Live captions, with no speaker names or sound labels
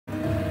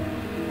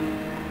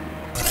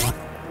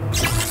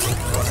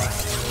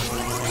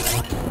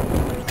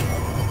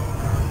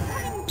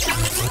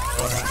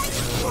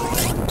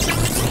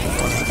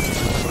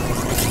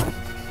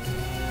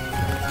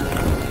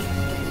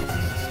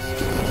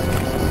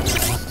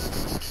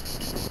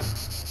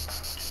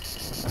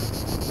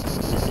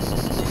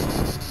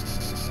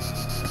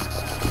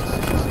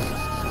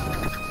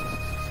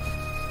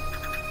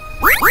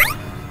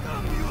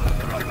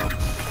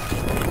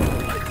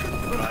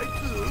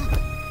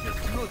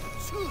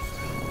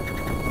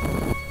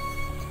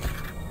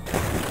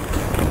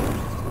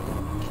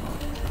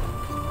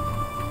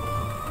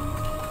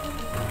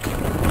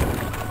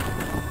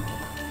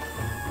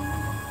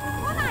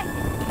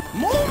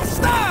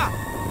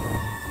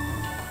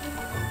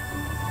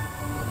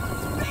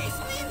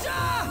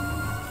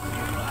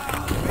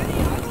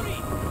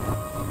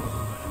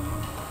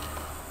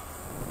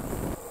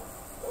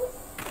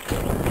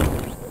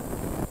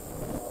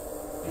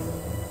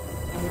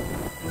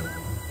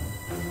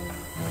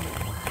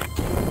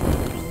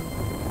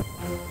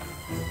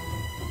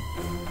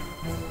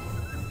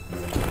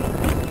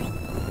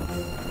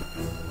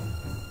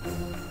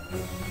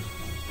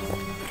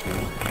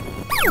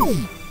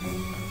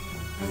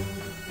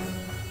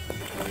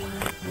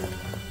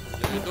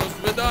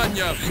До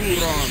свидания,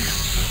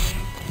 Хурон!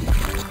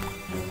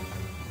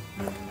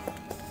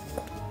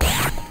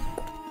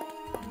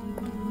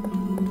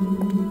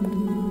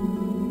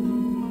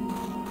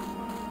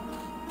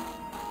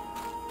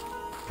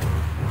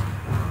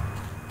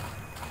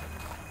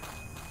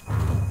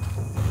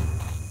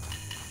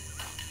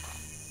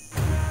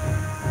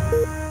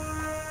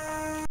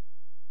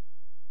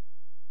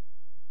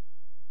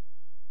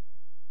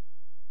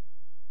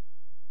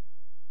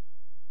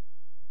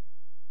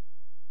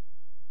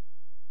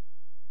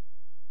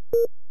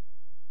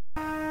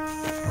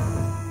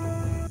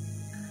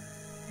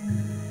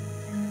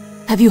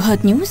 Have you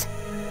heard news?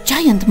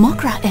 Giant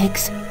Mogra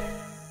eggs.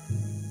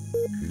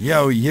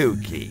 Yo,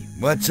 Yuki,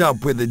 what's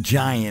up with the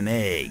giant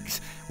eggs?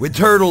 With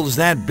turtles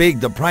that big,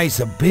 the price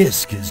of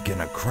bisque is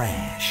gonna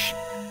crash.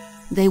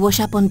 They wash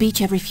up on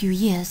beach every few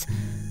years,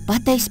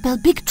 but they spell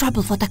big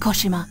trouble for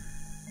Takoshima.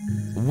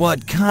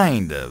 What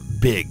kind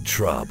of big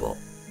trouble?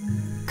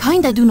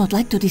 Kind I do not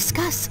like to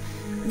discuss.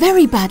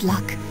 Very bad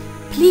luck.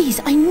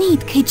 Please, I need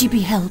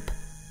KGB help.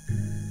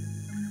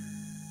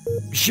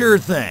 Sure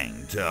thing,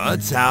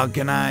 Toots. How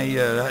can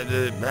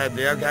the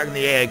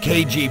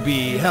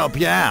KGB help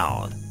you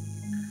out?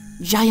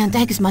 Giant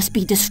eggs must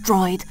be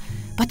destroyed,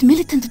 but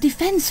Militant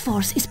Defense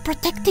Force is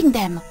protecting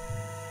them.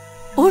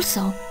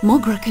 Also,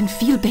 Mogra can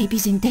feel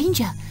babies in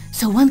danger,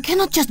 so one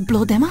cannot just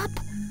blow them up.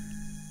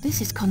 This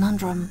is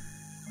conundrum.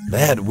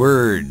 That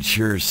word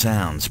sure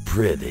sounds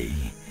pretty.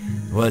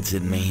 What's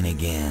it mean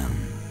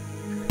again?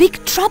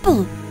 Big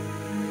trouble!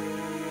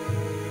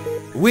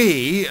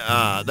 We,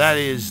 that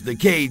is the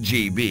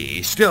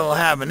KGB, still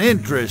have an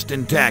interest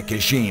in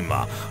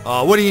Takashima.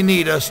 What do you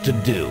need us to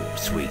do,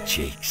 sweet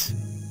cheeks?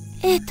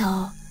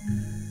 Eto.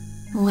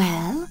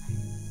 Well,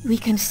 we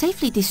can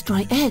safely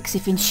destroy eggs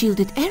if in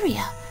shielded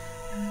area.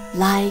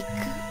 Like...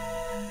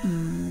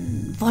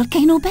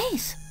 Volcano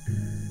Base.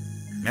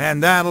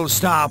 And that'll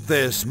stop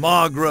this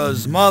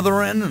Mogra's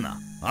mothering?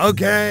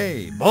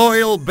 Okay,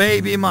 boiled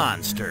baby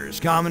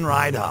monsters coming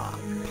right up.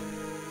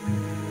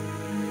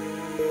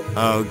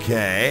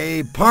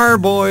 Okay,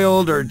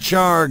 parboiled or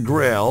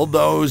char-grilled,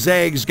 those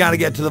eggs gotta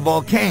get to the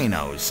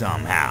volcano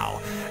somehow.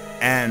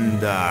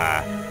 And,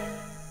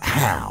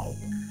 how?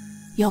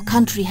 Your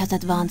country has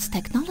advanced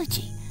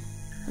technology,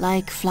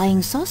 like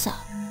flying saucer.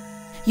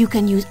 You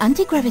can use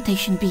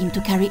anti-gravitation beam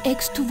to carry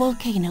eggs to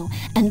volcano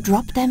and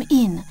drop them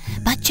in,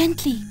 but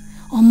gently,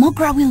 or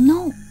Mogra will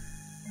know.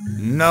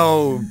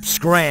 No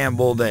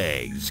scrambled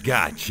eggs,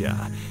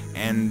 gotcha.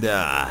 And,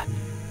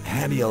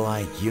 how do you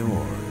like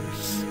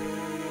yours?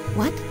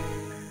 What?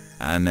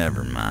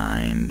 Never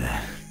mind.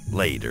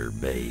 Later,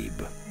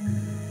 babe.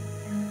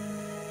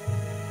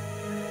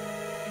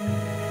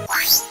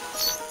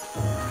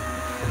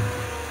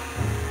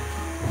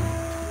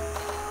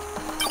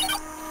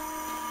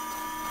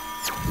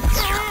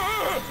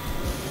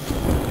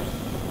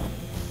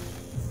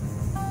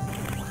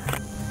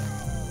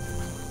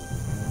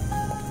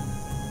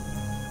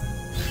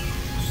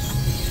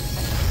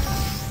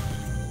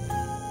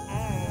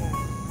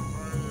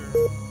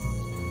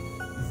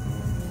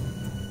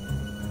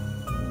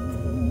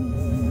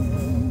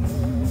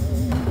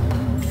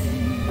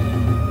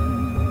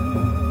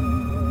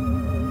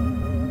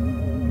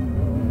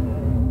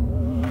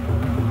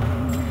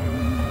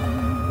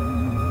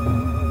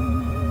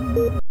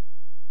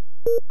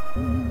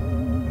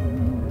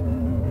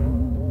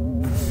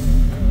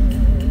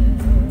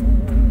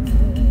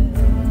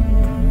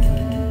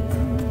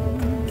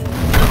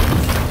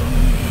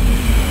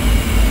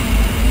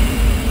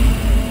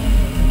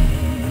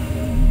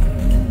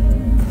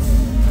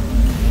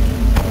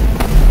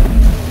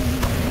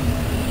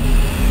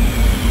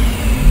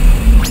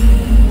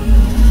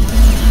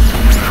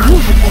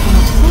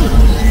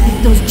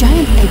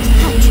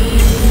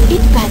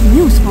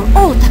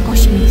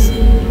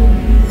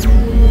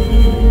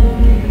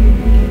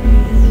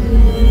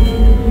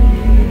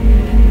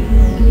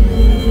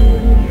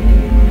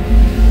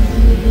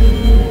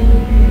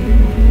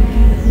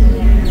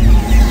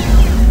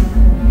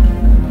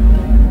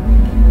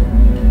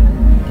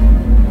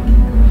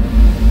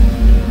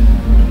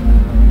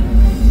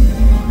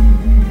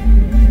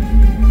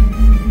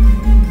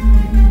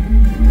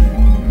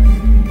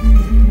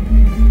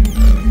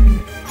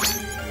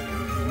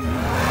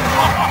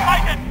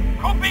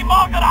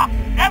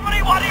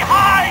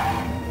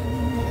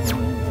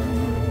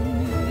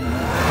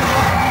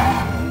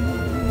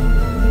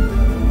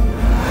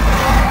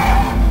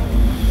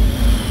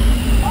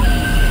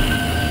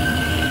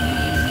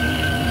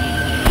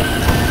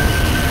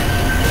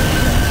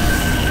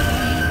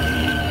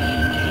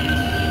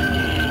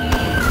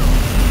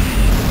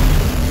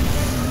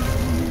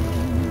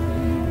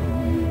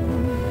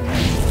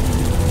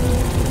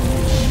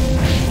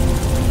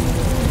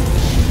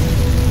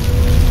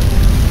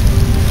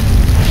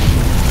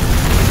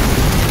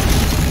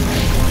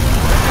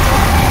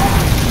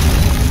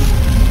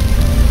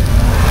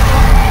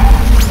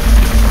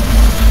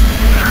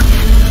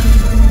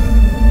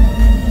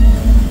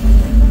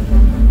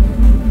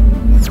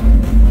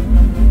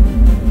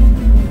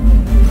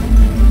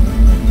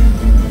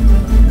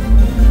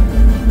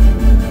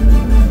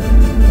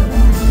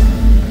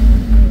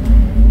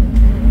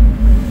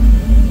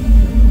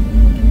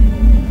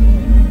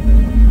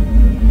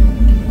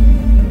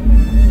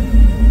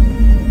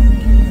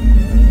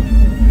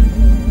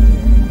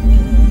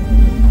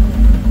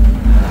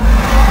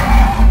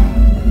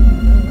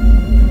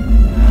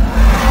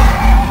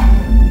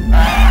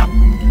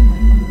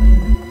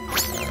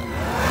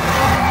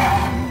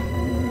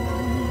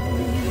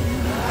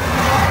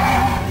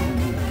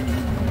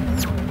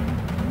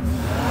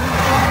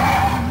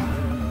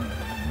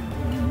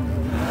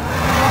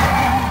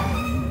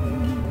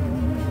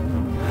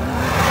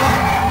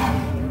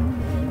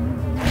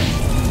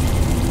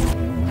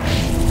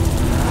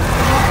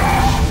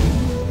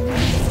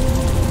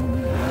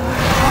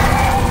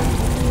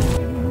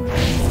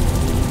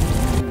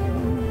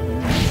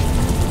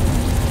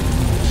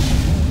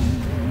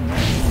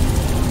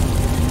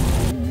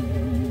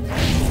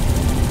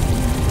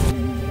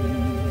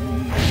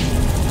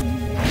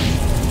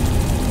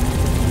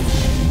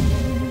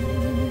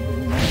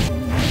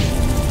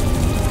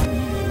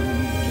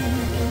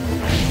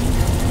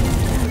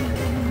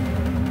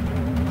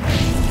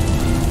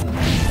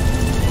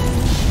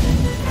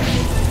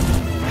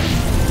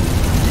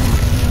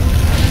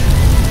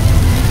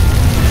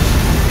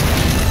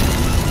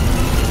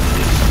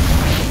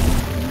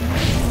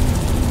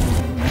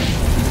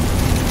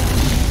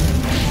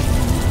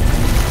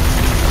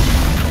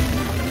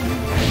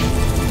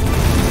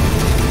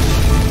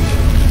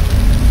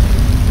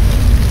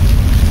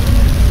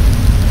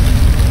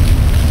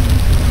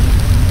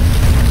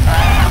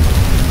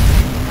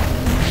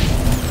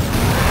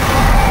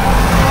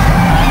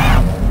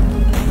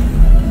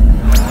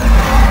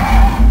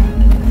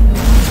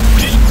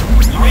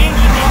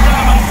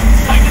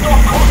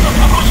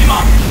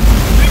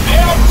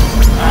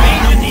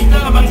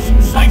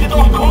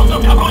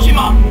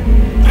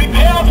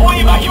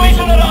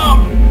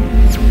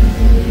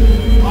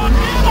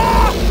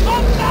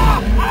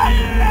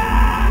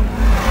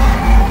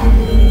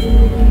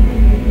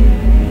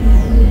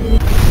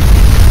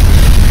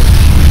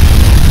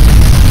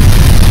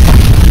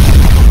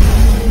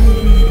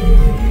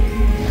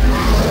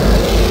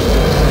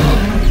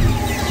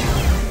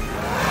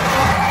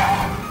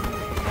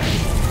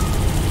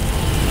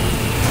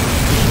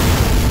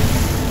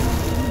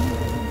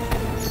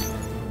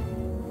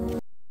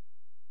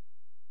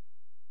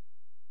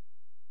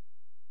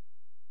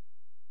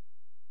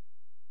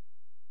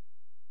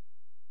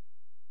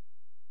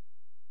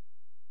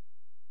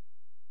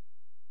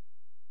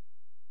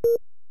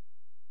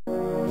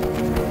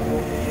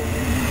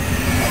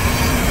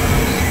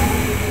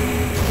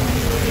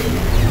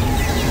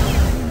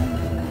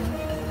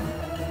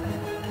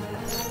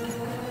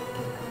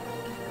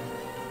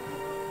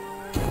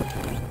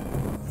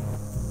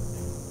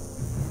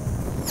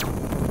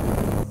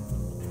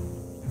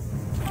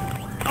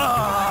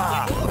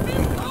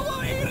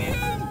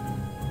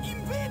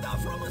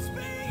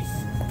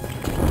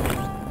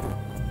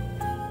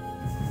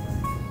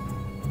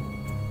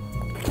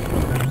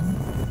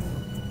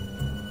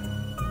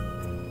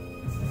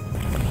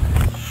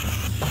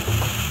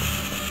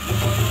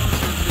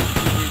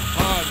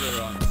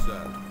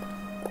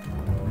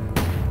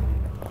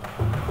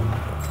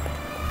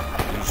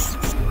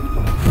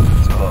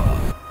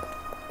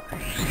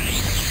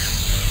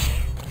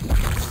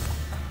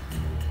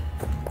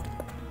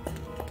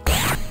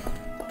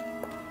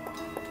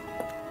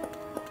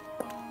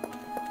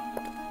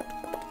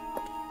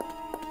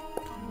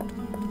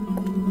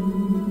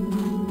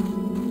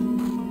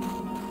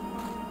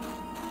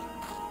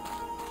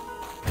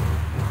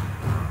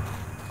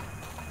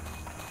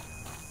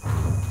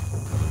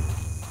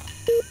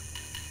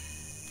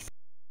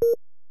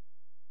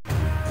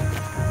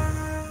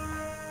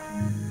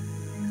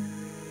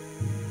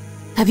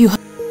 Have you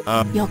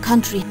heard? Your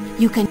country,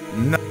 you can...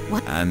 No,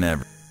 What? I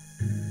never.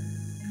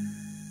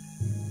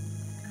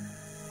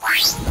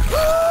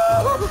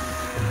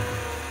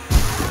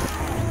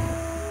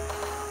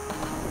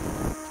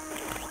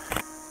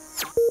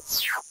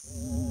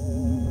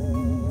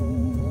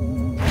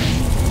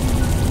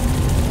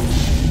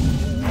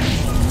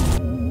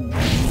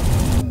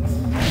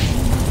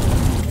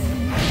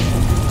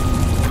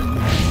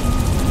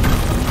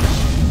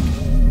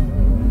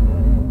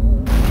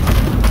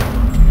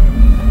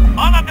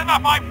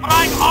 Unidentified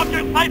flying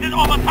object sighted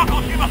over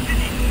Tokushima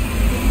City.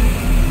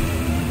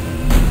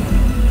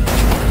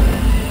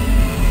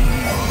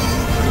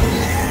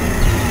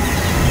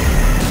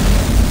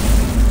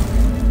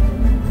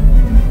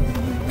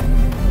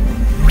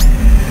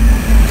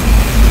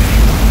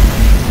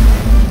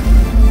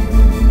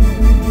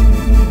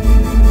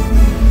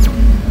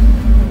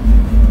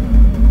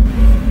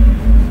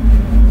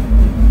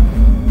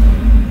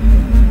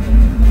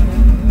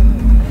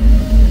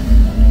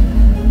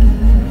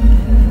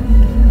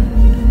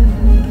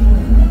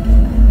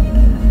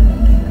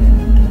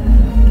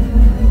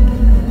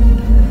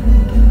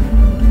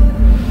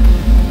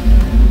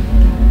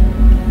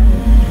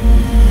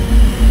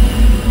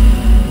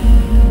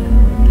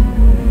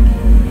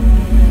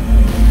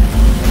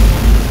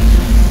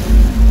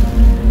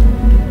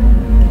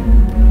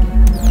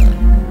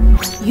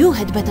 You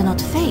had better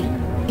not fail.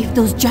 If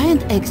those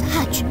giant eggs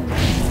hatch,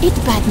 it's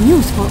bad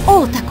news for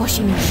all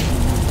Takoshimis.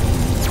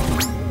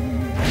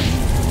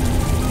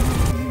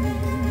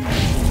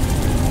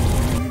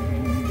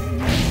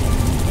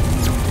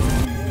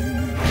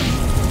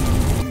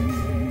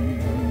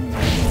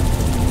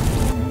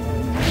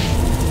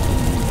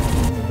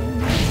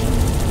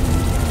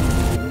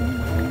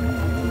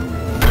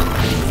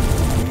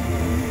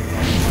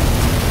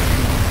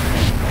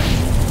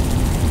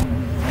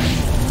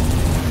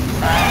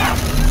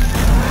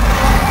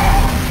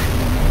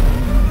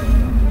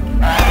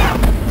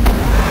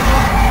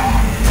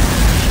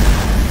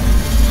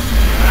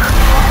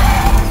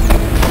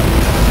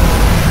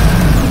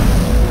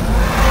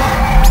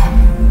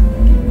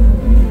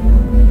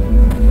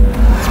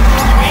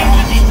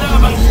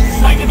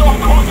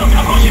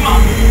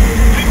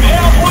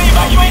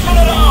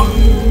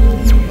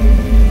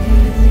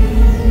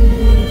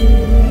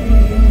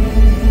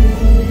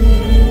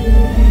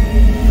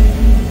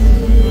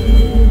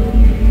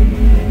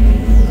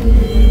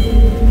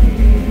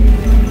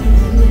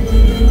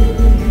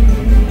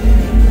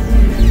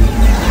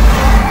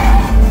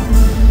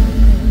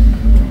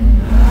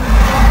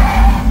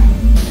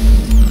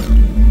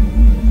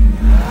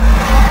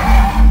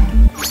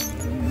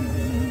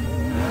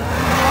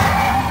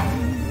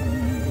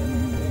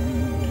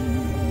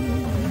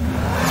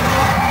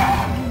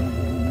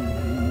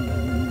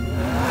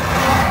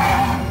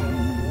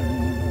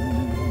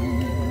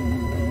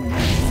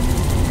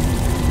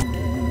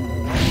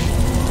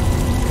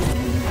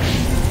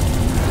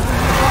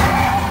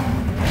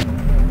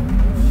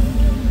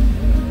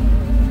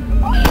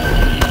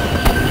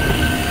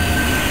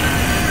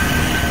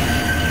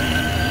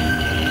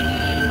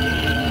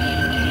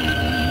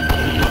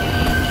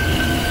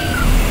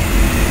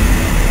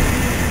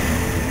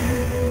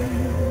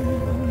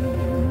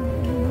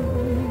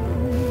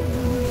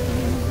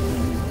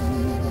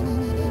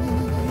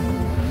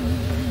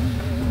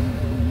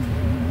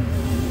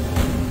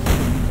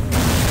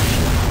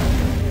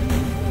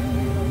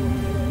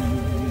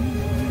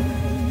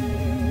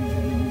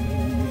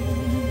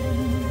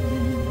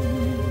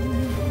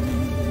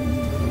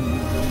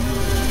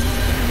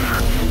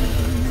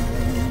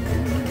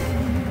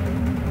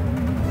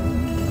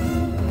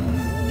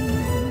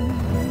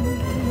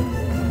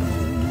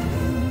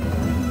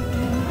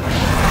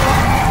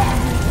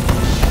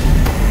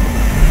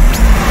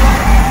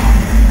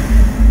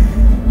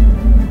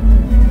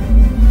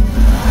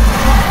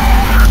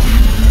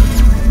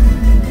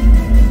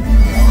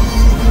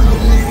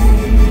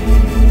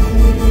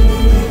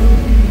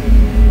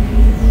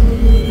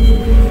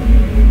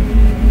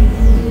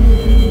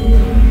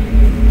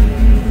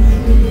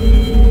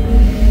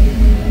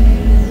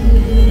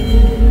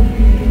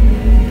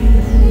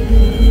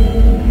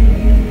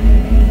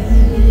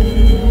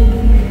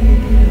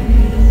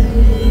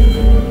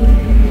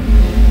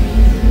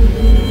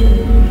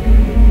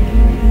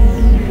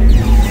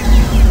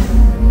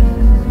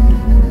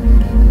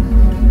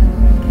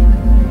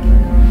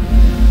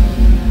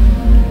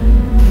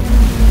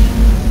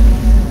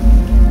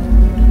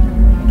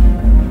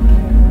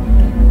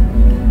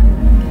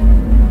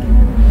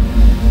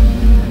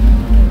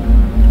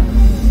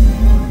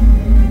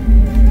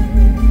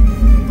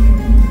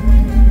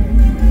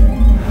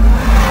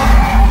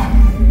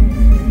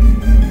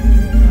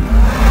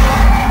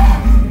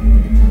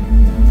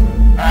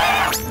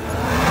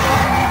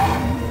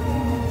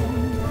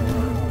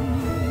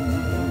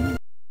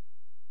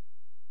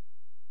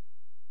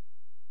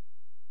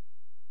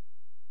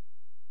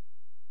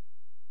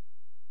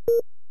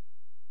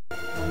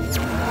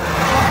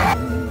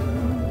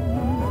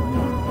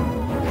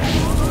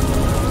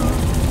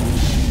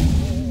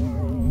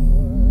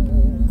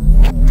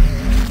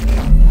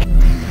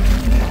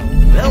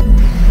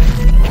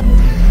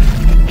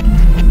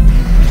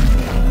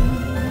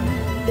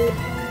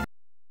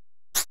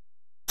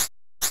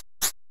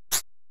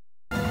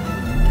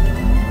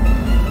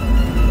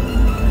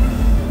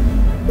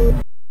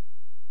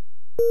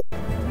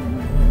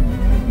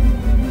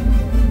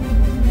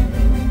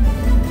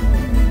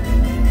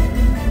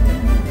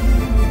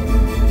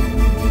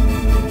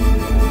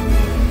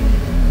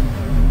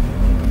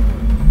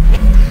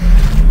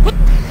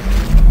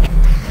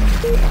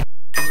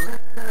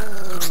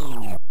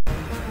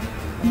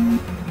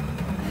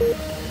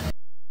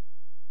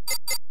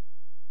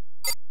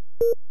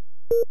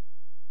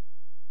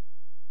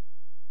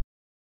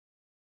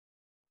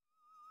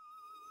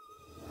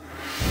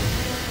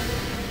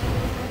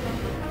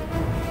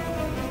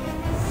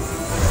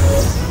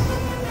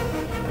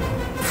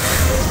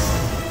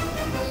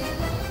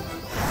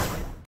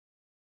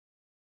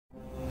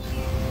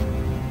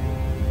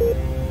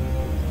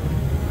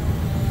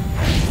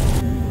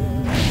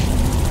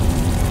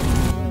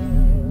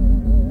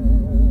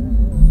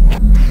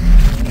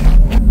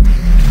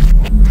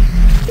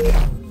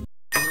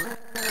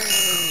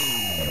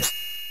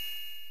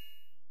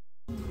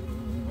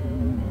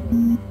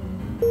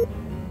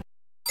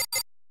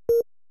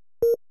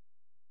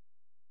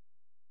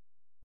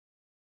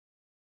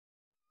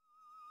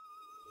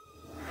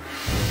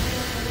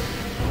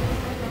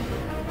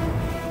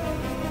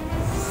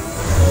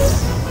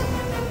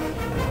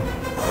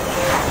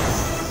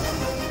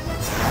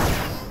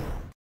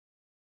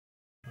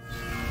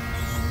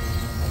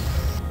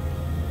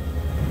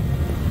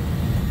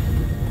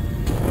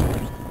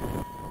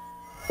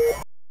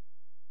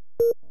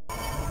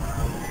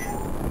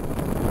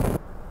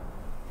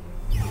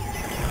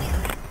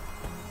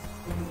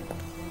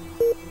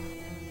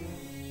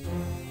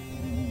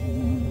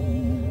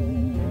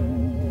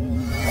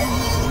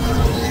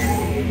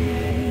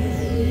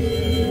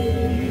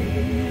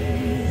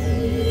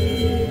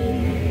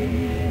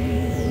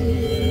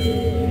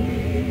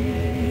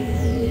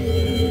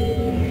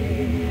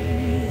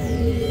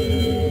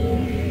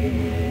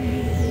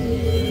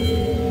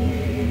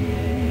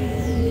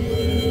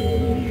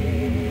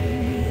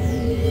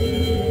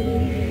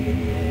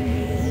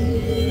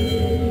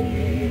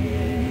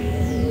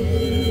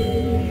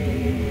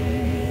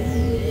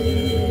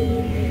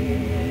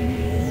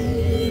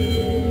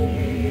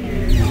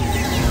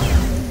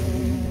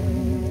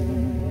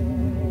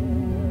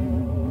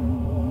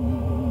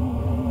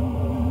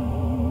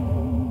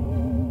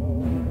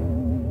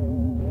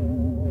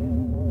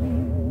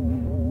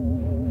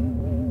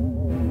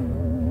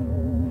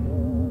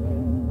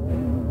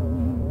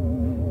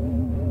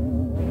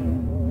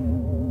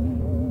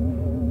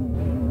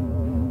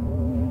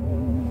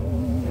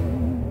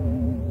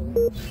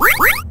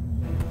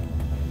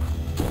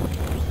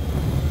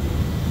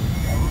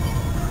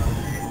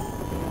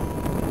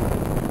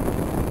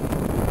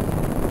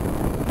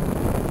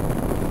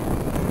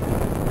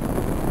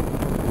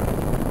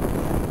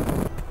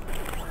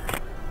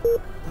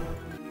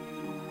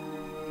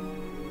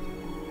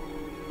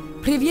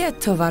 Привет,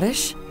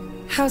 товарищ.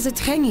 How's it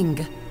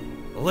hanging?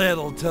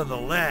 Little to the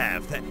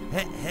left.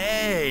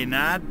 Hey,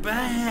 not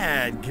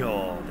bad,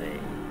 Goldie.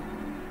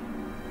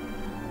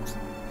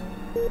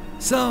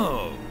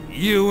 So,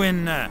 you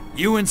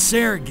and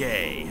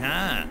Sergey,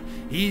 huh?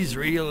 He's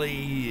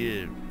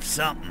really,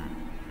 something.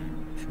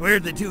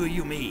 Where'd the two of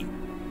you meet?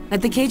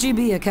 At the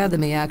KGB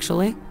Academy,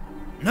 actually.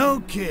 No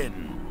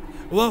kidding.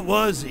 What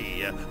was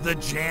he, the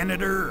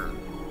janitor?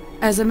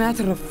 As a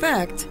matter of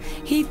fact,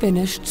 he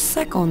finished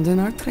second in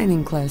our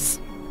training class.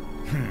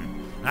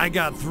 I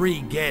got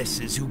 3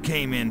 guesses who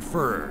came in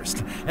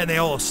first, and they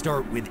all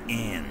start with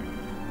N.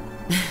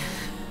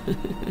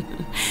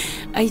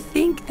 I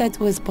think that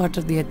was part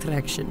of the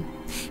attraction.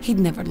 He'd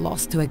never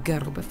lost to a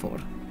girl before.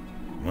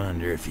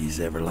 Wonder if he's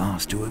ever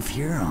lost to a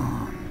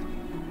Furon.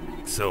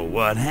 So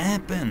what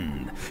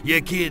happened?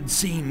 You kids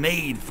seem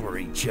made for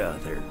each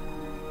other.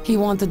 He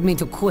wanted me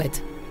to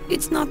quit.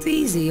 It's not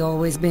easy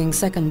always being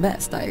second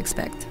best, I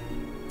expect.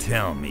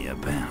 Tell me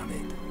about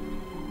it.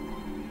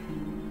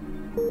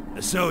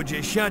 So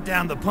just shut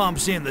down the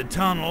pumps in the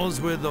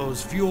tunnels with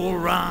those fuel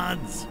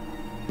rods?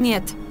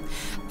 Niet.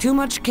 Too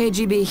much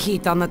KGB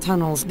heat on the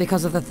tunnels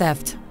because of the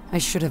theft. I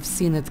should have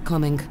seen it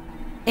coming.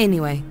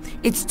 Anyway,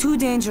 it's too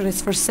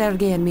dangerous for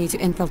Sergey and me to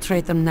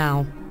infiltrate them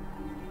now.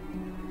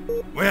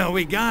 Well,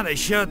 we gotta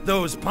shut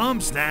those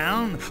pumps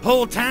down.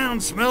 Whole town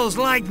smells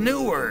like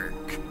Newark.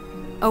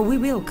 Oh, we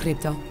will,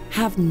 Crypto.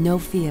 Have no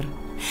fear.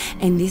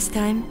 And this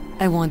time,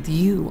 I want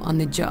you on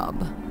the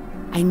job.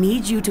 I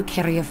need you to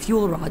carry a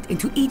fuel rod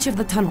into each of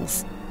the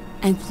tunnels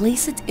and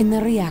place it in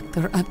the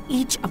reactor of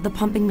each of the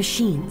pumping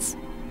machines.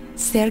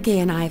 Sergey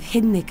and I have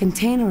hidden a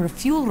container of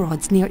fuel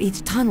rods near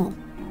each tunnel.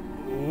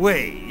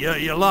 Wait,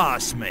 you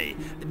lost me.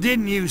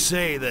 Didn't you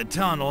say the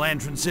tunnel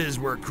entrances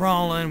were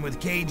crawling with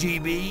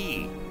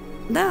KGB?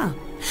 Da,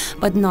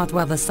 but not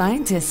while the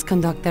scientists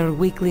conduct their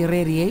weekly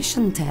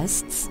radiation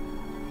tests.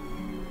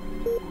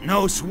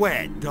 No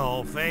sweat,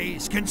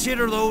 dollface.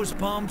 Consider those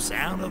pumps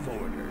out of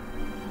order.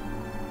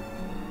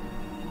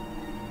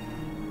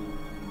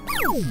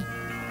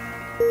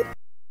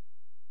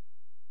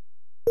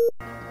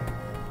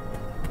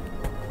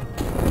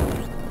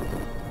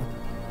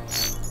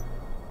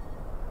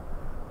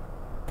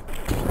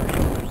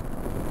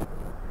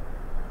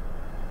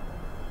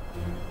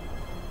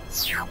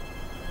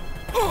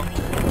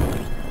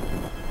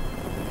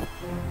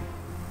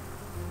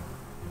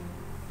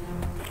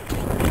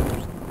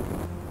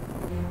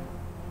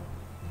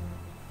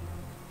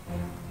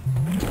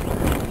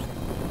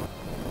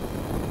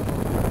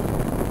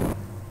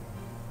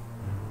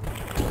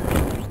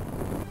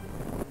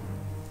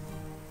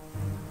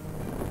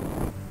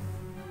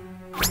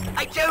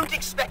 I don't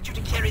expect you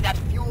to carry that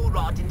fuel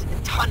rod into the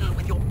tunnel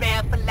with your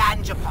bare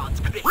phalange parts,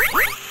 Chris.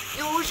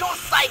 Use your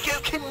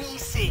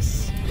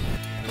psychokinesis.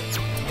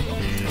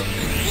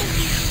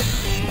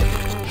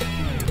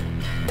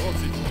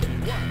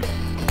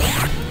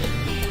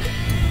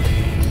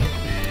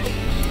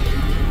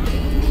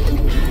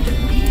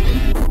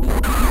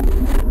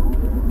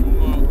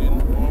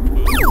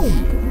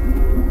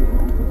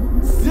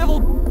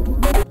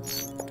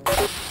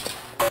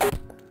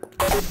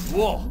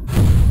 Whoa!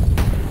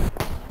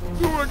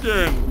 You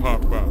again,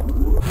 Papa.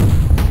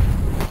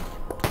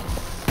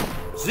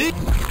 See?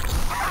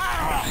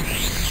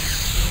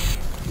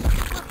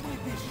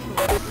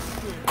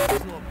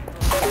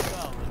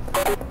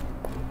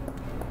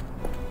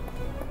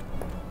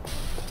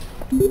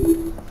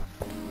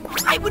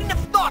 I wouldn't have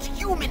thought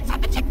humans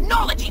had the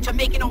technology to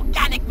make an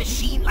organic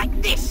machine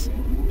like this.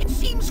 It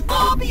seems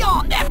far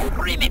beyond their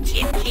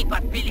primitive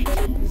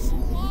capabilities.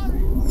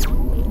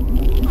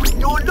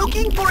 You're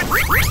looking for it,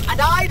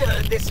 and I'd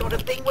heard this sort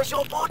of thing was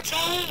your forte.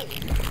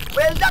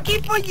 Well, lucky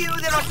for you,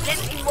 there are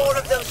plenty more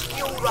of those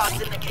fuel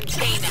rods in the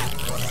container.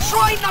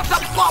 Try not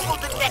to bobble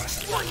the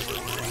next one.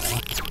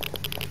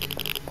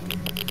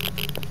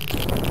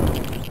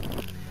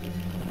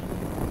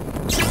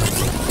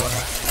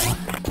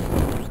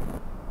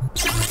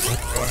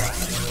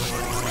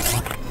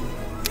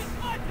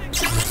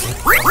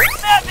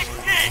 Magic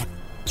stick!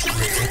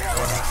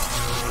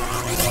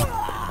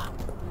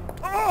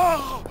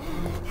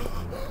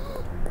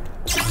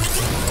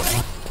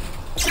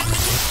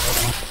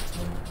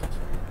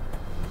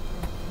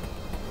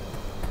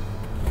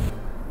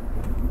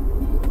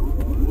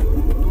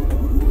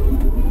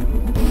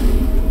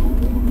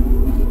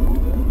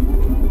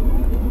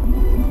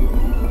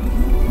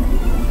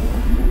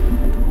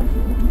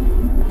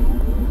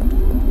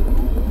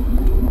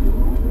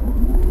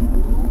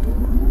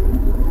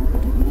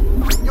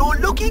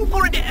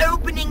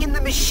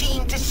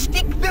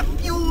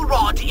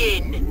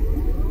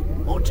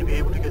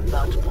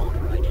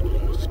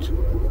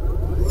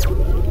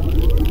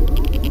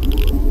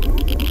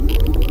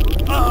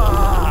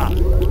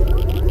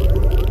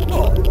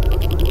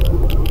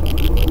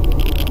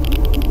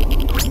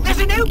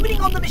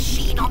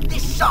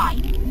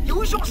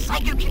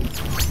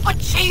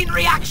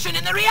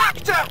 the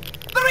reactor!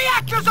 The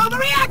reactor's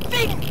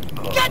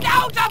overreacting! Get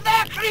out of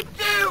there,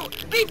 Crypto!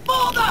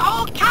 Before the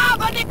whole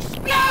cavern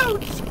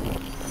explodes!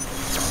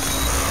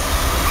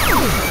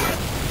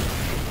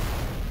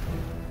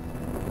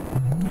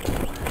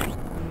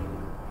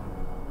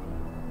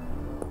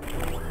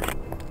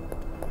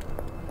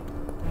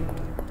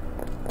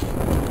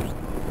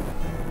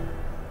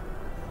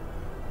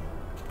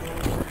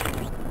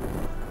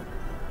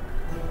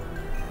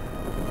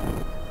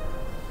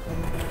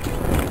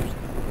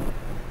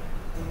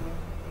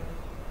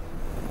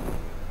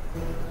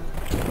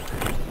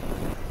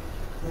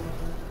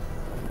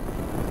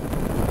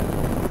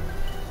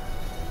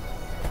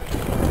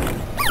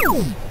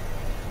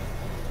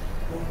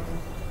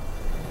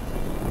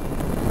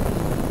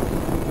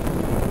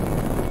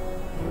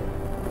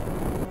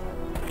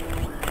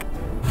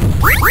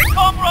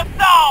 Camera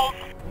down!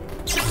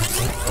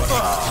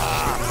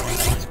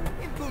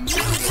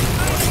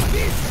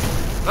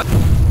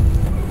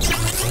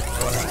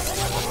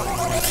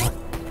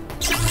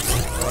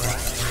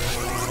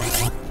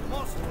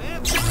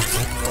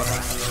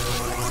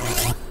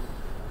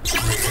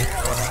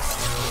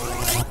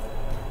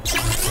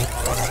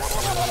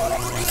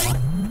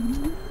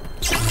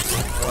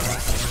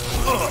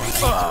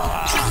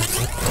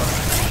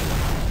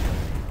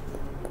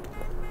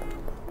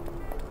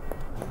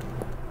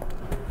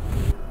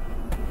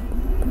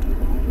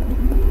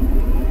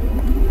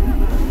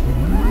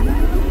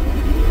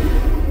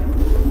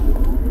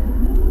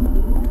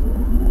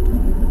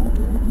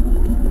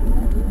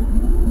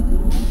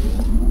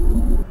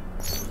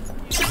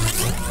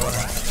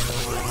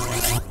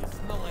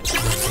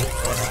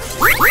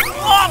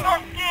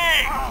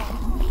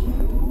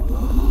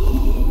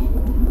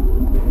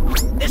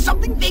 There's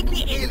something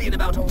vaguely alien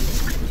about all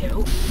this,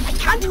 Crypto. I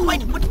can't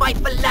quite put my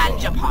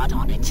phalange part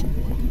on it.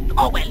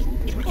 Oh well,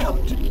 it will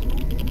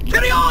count.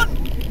 Carry on!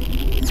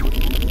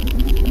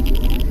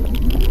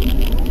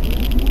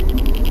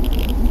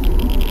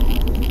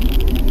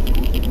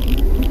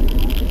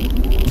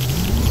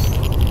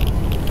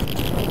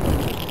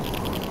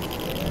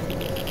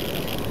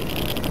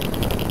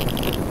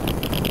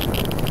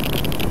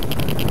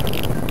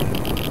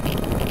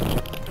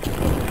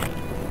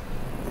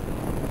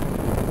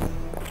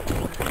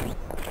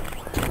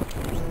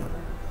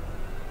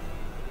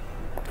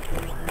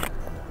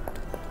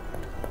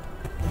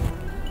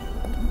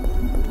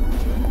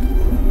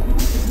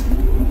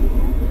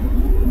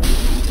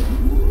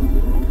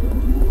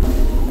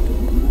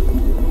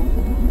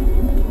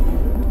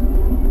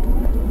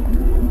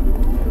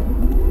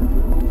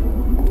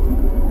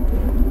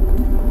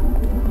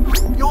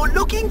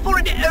 For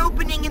an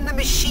opening in the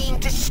machine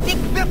to stick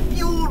the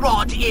fuel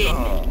rod in.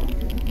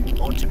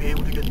 Ought to be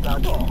able to get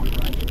that all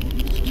right.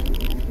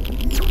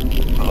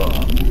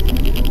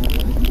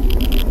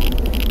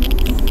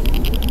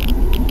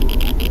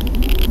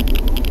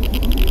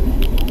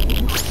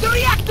 The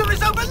reactor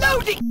is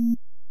overloading!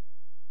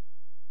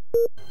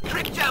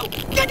 Crypto,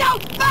 get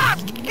out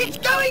fast! It's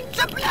going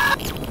to blow!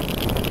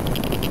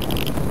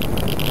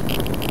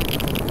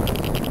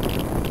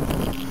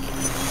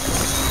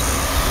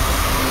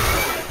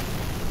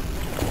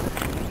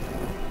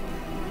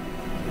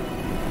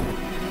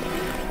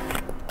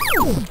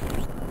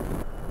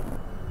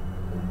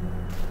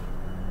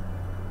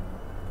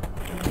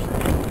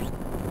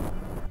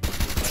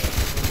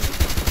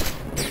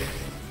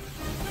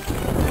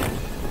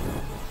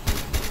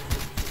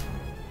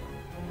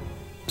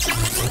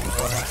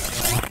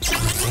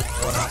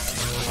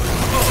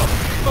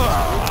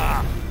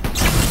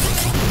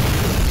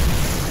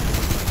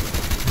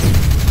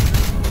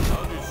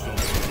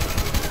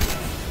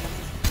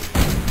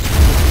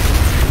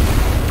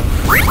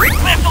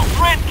 Missile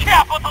threat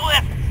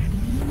capitalist!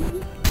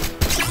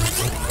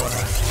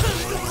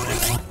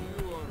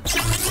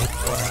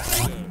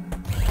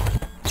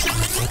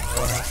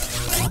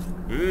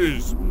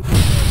 Is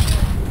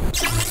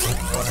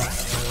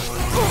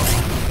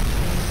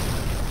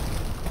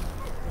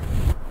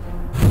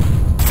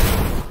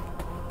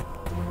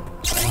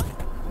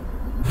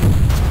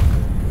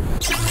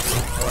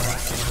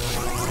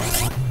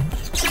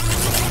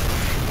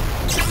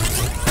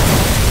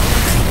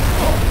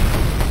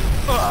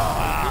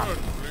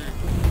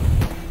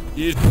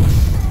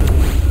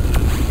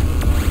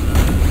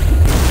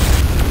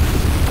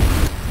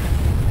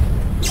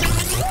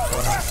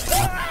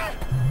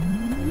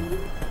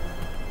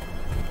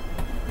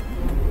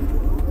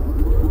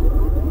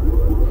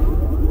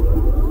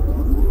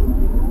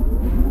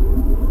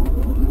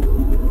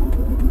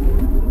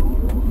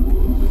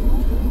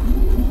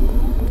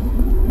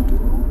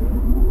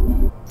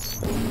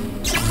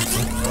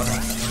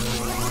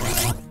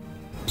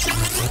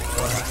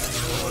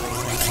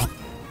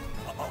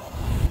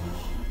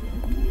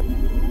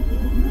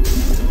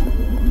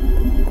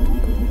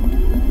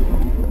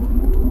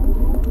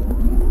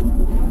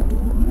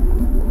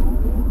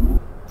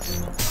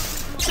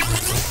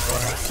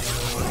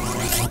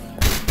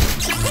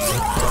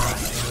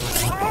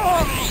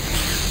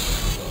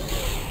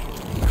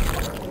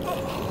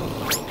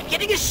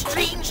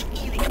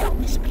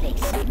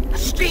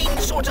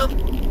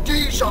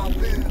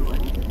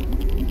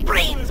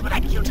Brains would I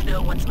kill to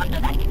know what's under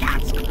that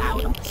gas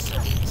cloud on the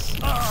surface.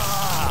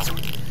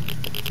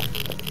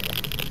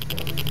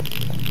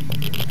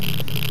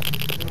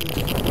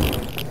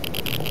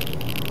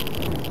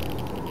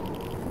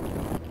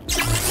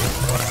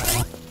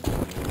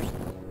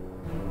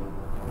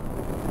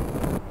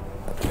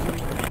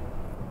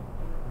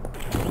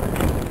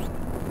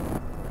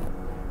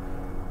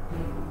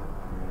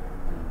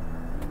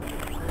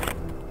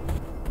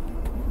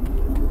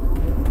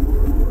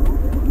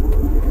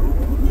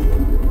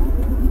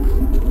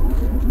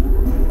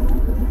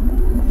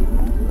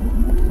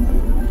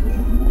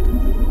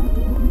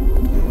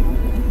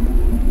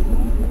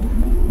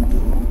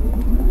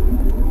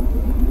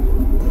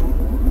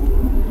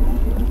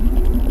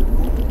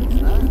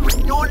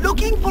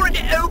 Looking for an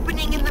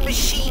opening in the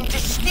machine to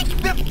stick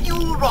the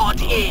fuel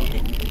rod in.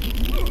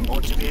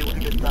 Ought to be able to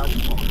get that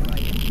one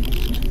right.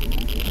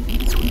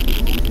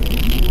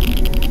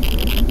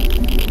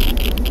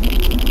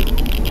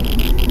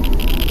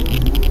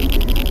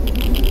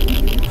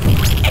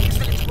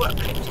 Excellent work,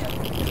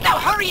 Crypto. Now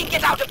hurry and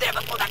get out of there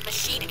before that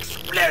machine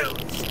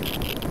explodes.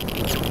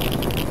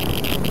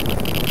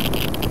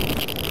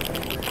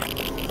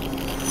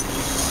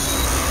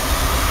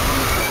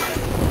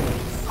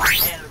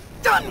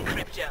 Done,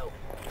 Crypto.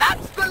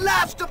 That's the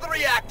last of the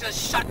reactors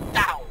shut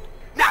down.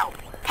 Now,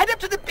 head up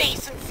to the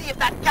base and see if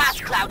that gas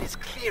cloud is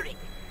clearing.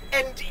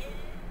 And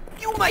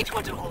you might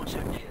want to hold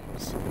your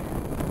nose.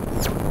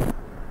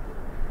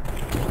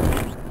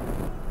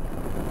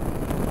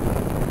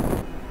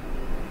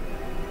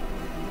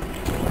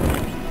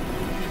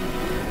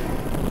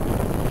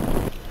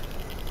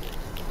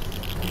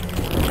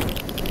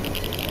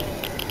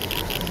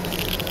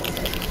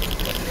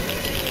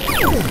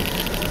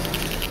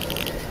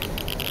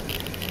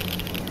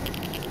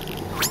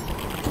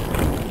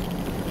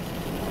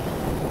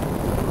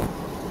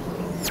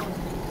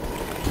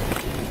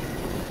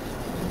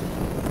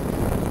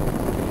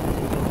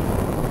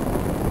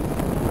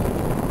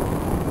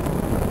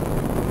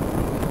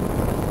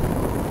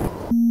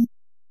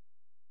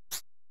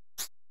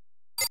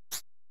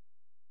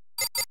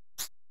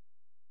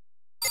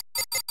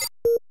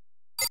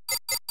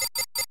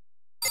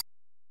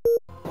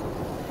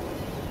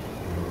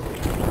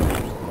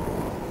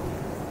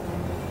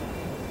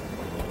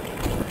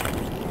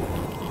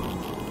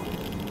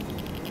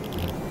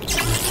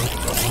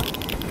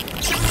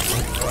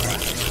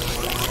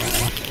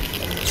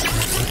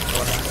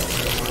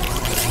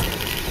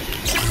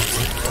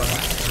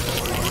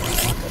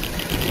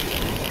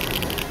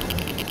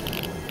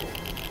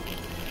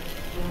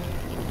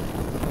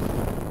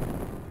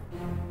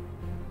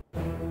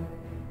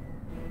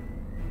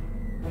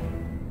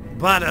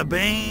 Bada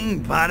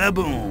bing, bada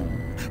boom.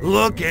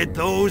 Look at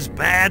those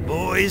bad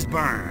boys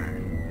burn.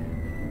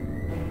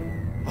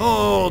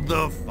 Hold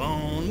the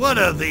phone. What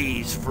do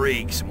these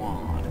freaks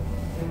want?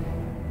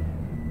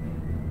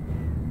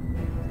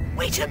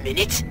 Wait a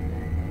minute.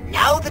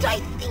 Now that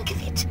I think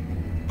of it,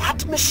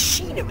 that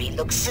machinery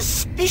looks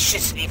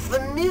suspiciously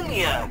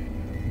familiar.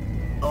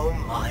 Oh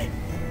my.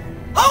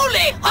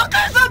 Holy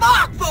hookers of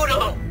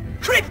Arkvoodle!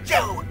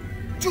 Crypto,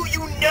 do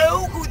you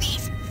know who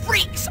these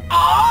freaks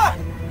are?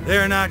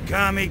 They're not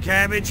commie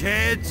cabbage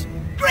heads?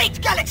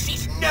 Great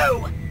galaxies,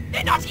 no!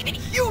 They're not even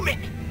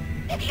human!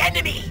 They're the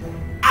enemy!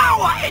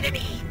 Our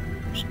enemy!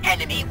 The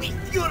enemy we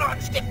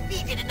Furons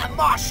defeated in the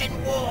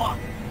Martian War!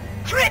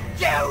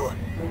 Crypto!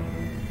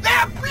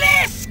 They're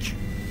Blisk!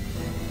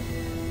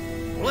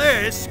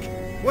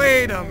 Blisk?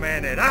 Wait a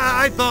minute,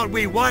 I thought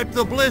we wiped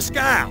the Blisk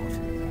out.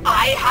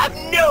 I have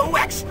no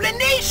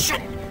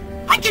explanation!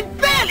 I can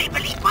barely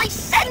believe my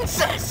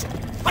senses!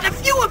 But a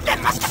few of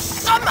them must have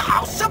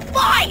somehow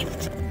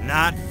survived!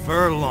 Not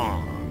for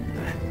long.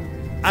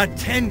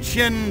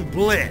 Attention,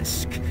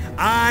 Blisk.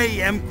 I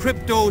am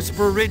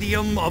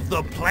Cryptosporidium of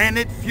the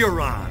planet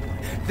Furon.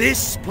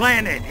 This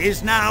planet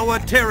is now a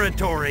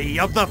territory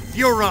of the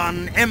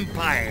Furon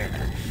Empire.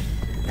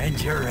 And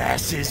your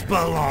asses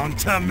belong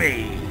to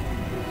me.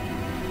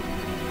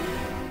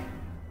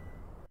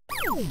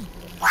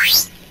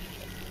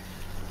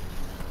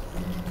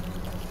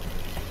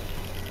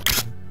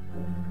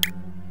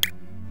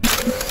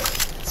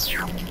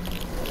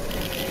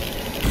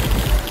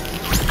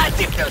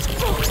 Dip those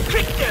fools,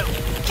 Crypto!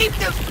 Keep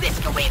those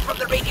Blisk away from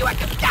the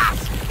radioactive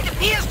gas! It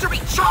appears to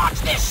recharge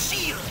their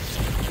shields!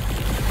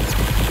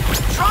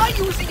 Try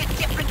using a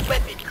different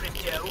weapon,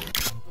 Crypto.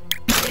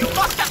 You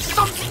must have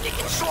something that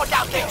can short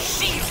out their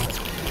shields!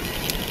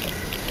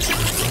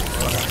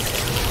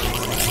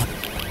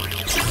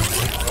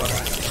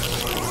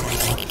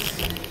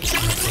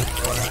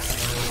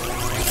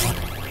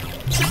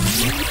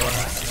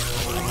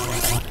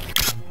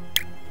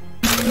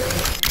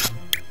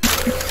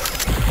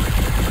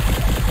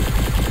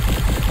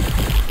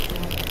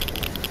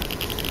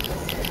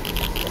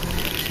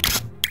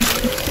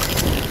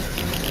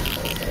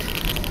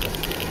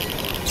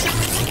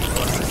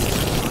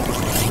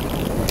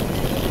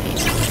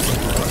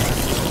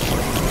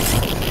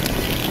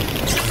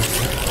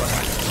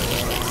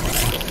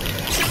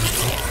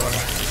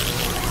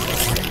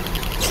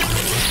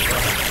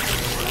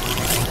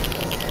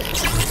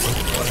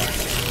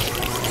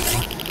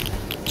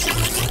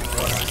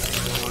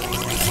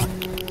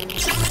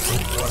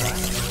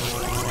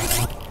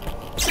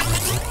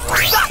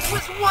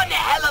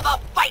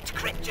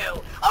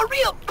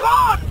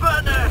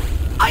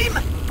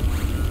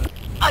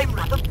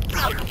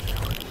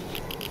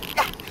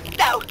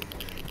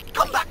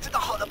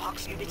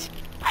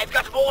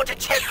 more to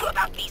tell you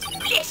about these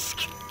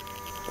Blisk.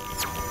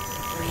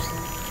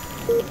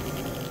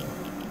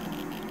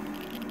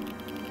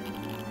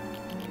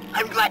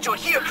 I'm glad you're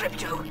here,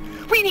 Crypto.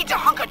 We need to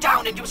hunker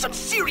down and do some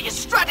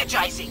serious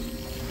strategizing.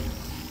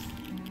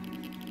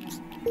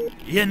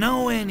 You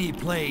know any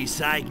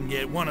place I can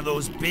get one of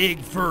those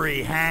big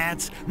furry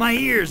hats? My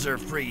ears are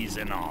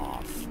freezing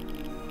off.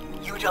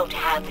 You don't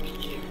have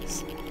any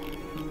ears.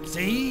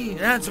 See?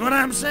 That's what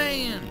I'm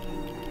saying.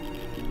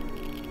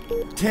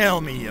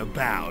 Tell me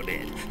about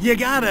it. You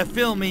gotta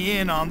fill me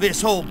in on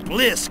this whole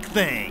Blisk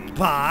thing,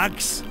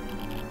 Pox.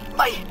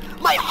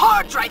 My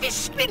hard drive is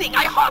spinning.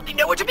 I hardly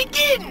know where to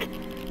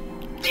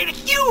begin. They're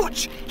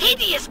huge,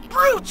 hideous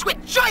brutes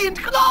with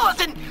giant claws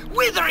and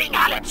withering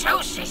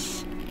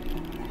halitosis.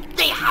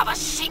 They have a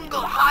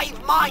single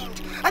hive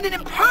mind and an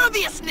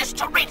imperviousness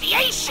to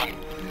radiation.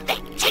 They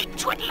take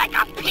to it like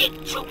a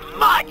pig to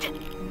mud.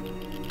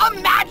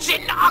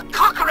 Imagine a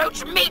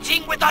cockroach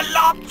mating with a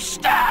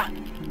lobster.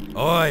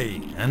 Oi,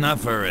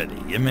 enough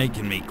already. You're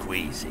making me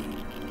queasy.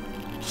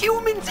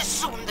 Humans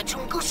assumed the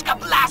Tunguska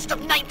blast of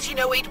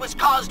 1908 was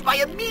caused by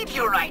a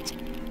meteorite.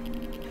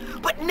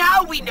 But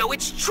now we know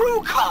its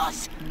true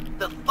cause.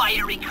 The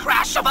fiery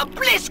crash of a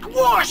Blisk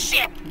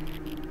warship.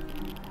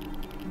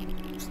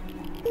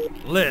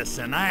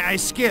 Listen, I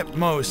skipped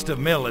most of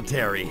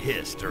military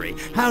history.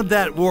 How'd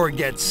that war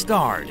get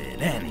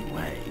started,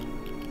 anyway?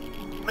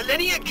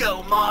 Millennia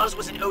ago, Mars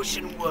was an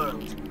ocean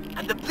world,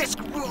 and the Blisk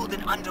ruled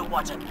an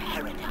underwater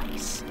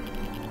paradise.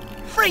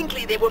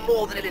 Frankly, they were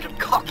more than a little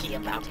cocky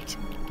about it.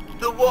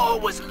 The war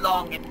was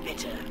long and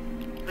bitter,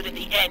 but in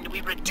the end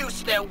we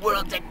reduced their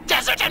world to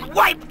desert and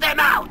wiped them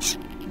out!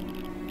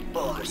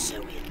 Or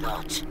so we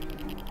thought.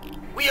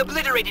 We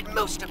obliterated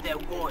most of their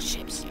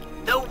warships,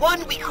 though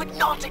one we could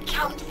not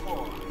account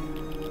for.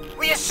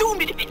 We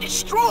assumed it had been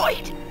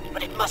destroyed,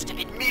 but it must have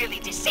been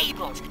merely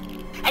disabled,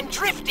 and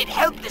drifted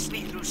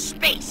helplessly through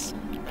space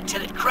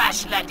until it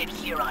crash-landed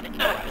here on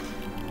Earth.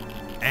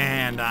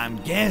 And I'm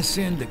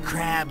guessing the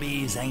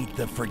Krabbies ain't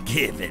the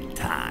forgiving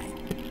type.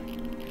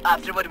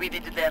 After what we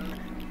did to them,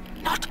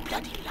 not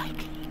bloody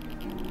likely.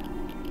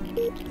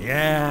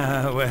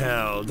 Yeah,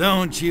 well,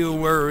 don't you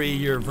worry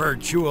your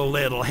virtual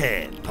little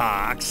head,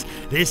 Pox.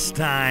 This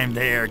time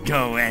they're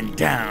going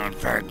down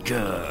for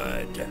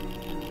good.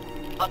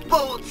 A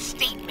bold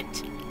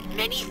statement.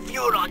 Many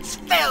Furons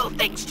fell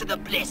thanks to the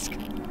Blisk.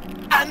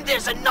 And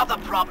there's another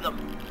problem.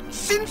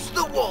 Since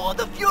the war,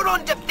 the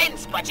Furon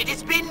defense budget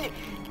has been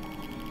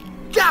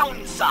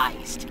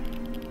downsized.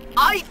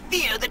 I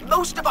fear that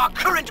most of our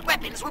current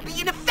weapons will be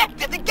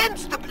ineffective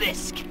against the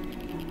Blisk.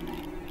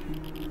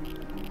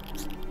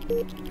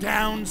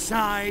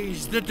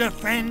 Downsize the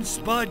defense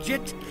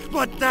budget?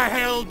 What the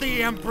hell did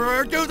the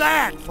Emperor do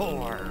that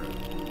for?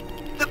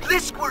 The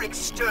Blisk were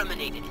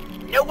exterminated.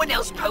 No one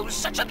else posed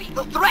such a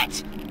lethal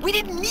threat. We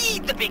didn't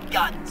need the big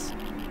guns.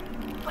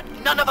 But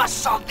none of us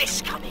saw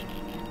this coming.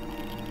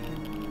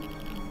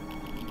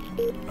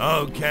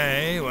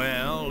 Okay,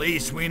 well, at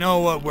least we know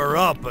what we're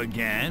up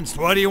against.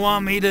 What do you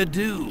want me to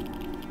do?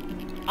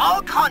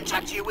 I'll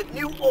contact you with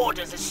new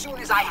orders as soon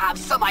as I have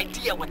some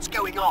idea what's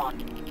going on.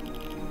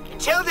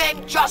 Until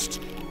then, just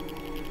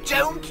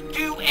don't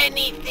do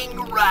anything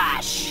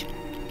rash.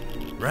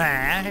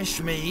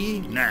 Rash me?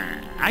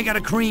 Nah, I got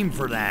a cream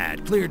for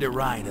that. Cleared it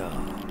right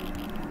up.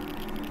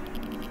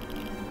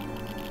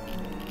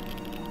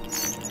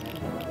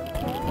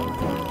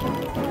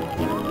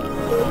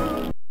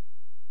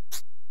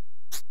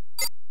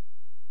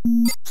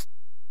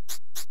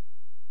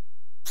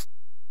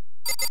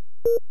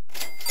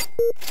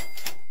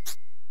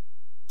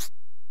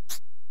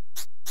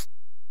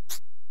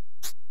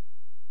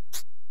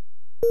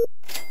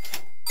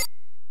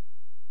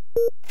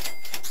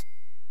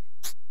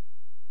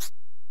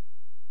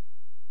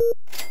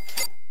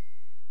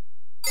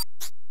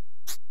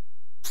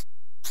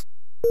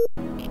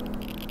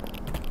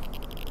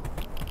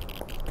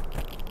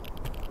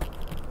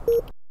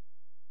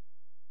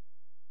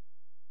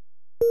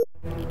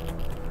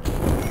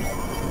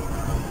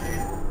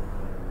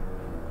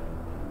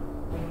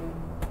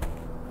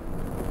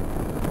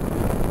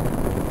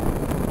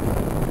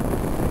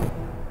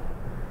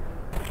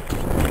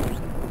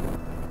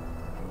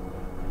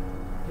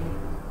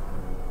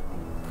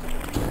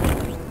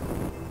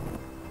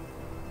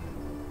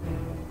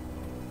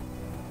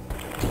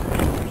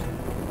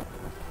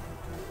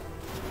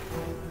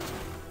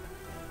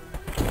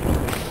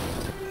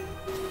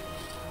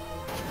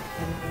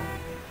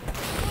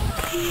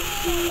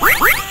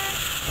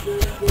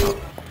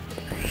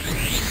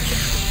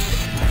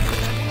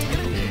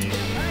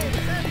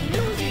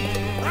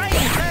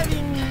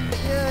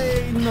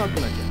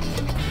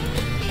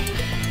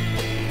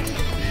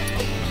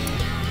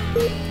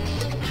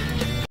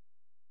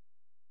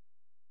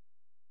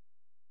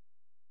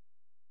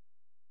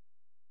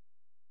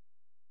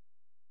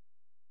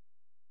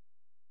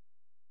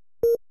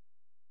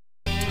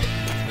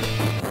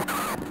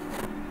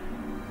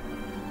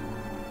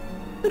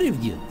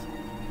 Привет.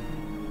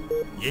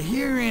 You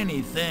hear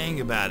anything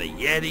about a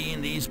Yeti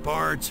in these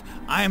parts?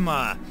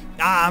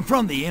 I'm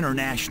from the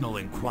International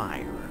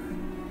Enquirer.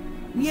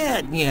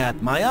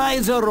 Yet, my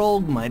eyes are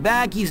old, my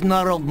back is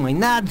gnarled, my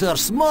nads are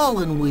small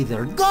and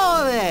withered. Go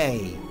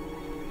away!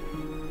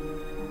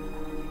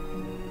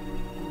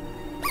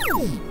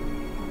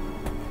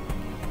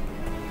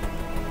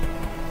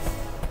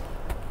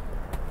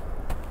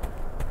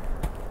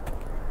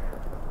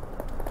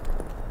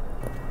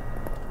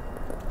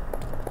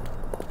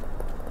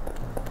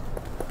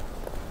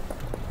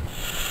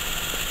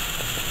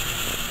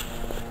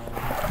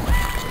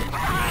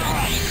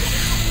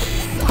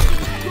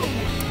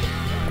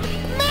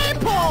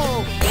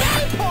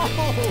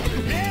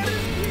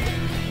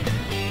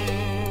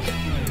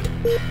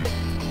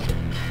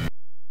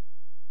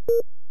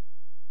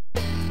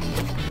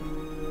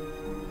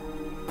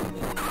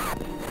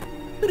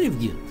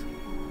 Привет.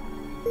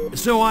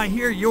 So I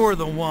hear you're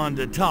the one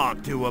to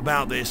talk to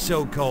about this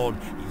so-called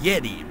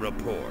Yeti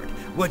report.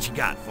 What you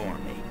got for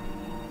me?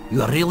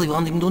 You are really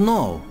wanting to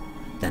know?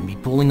 Then be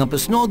pulling up a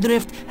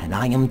snowdrift, and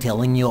I am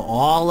telling you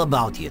all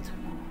about it.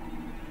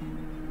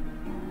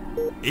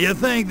 You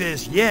think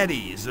this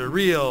Yeti's a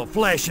real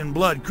flesh and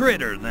blood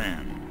critter,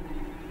 then?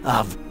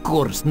 Of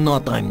course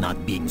not, I'm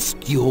not being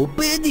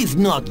stupid. It's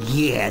not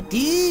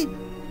Yeti.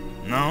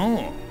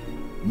 No?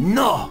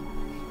 No!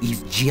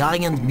 It's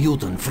giant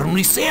mutant from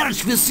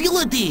research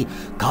facility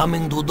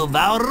coming to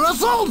devour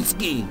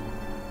Rosolski.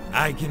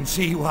 I can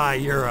see why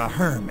you're a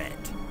hermit.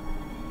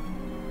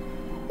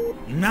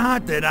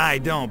 Not that I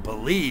don't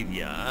believe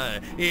ya.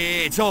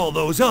 It's all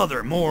those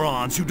other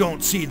morons who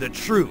don't see the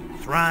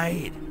truth,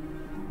 right?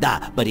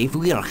 But if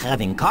we are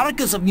having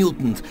carcass of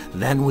mutants,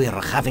 then we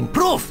are having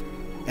proof.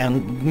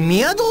 And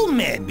medal,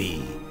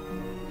 maybe.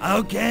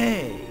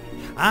 Okay.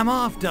 I'm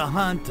off to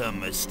hunt a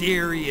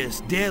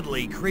mysterious,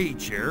 deadly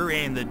creature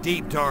in the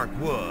deep, dark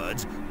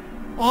woods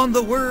on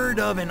the word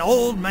of an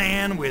old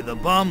man with a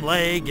bum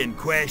leg and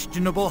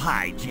questionable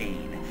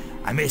hygiene.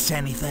 I miss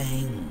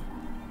anything?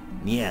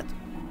 Нет.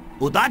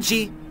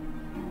 Удачи!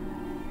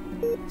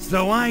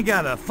 So I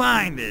gotta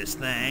find this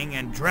thing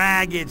and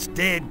drag its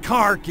dead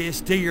carcass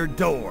to your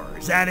door.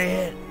 Is that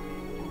it?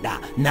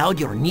 Now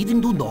you're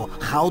needing to know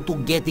how to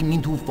getting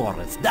into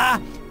forest.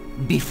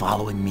 Be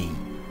following me.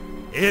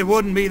 It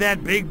wouldn't be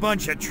that big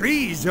bunch of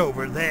trees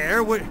over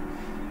there, would...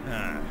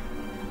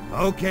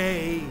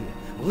 Okay.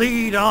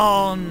 Lead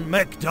on,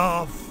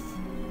 Macduff.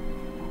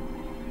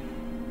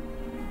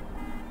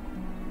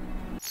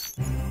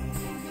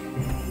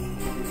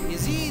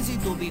 It's easy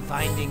to be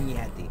finding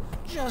Yeti.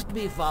 Just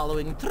be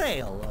following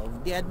trail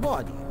of dead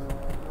body.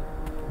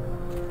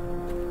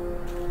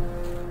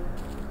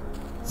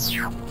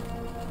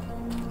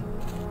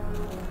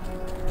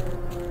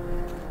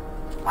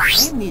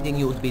 I'm needing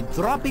you to be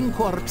dropping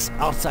corpse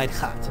outside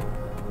hut.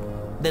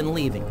 Then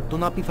leaving. Do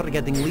not be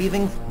forgetting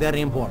leaving,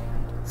 very important.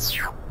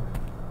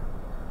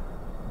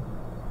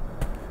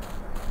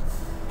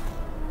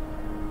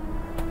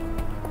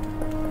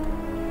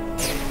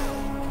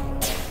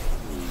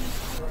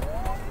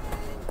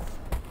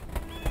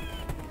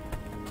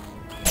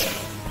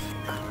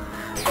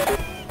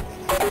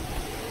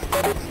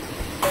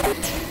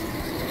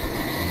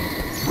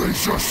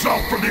 Brace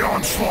yourself for the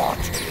onslaught!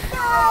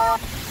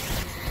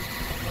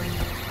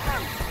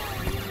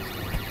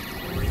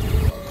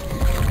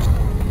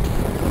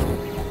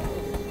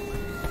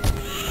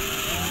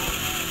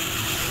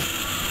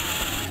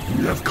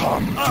 We have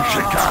come to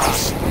kick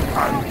ass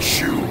and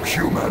chew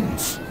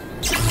humans.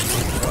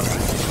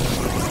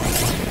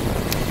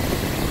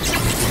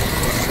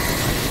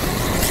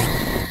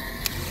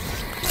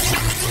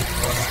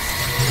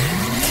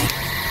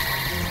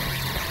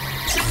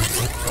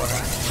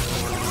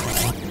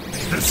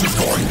 This is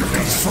going to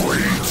be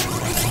sweet.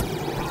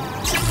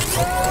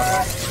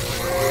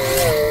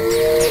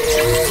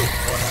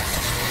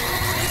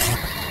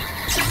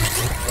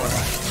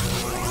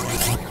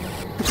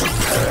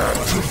 Prepare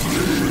to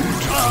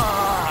bleed.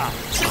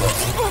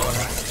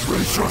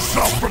 Brace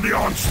yourself for the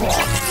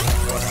onslaught.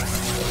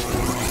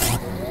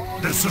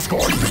 This is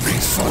going to be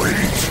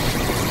sweet.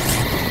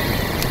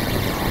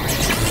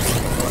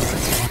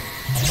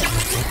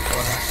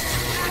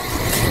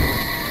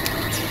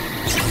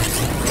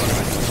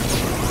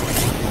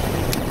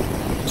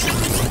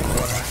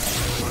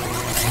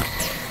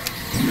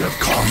 We have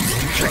come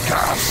to kick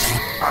ass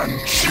and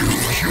chew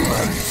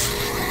humans.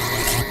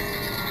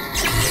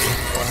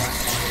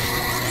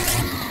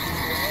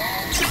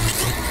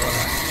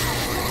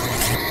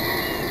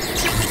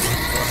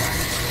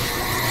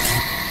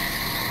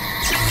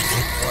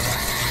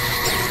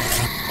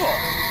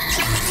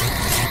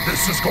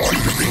 This is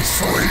going to be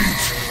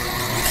sweet.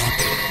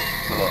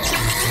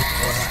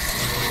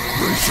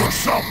 Brace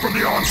yourself for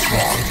the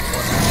onslaught.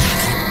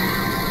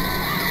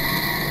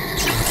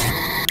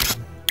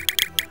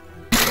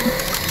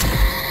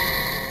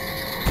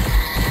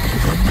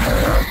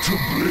 To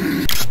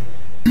bleed.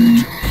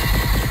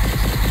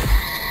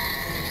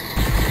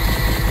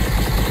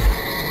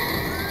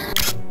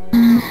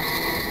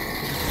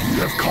 We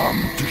have come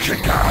to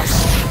kick ass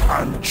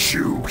and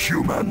chew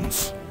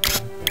humans.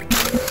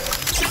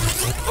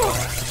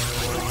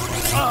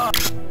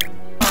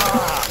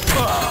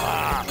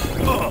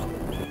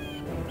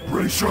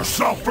 Brace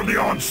yourself for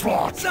the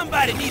onslaught!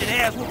 Somebody need an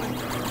ass whooping.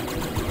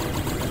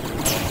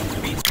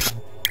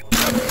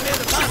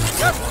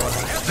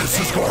 This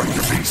is going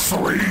to be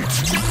sweet!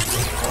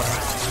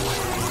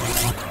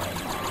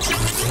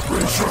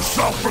 Brace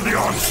yourself for the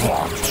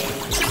onslaught!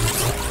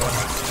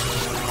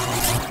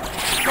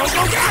 Go,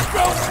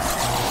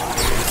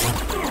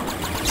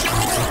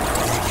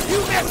 You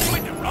messing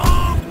with the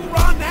wrong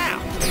Huron now!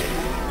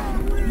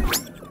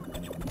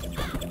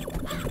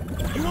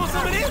 You want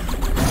some of this?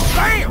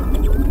 Bam!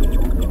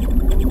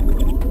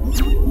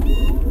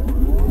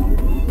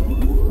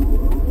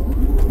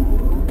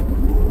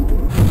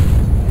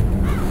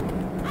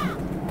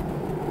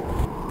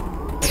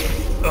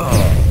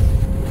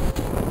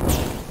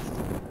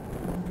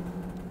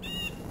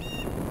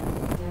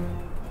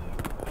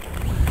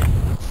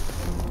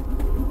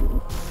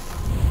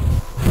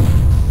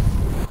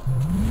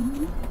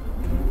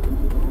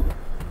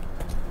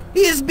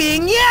 He's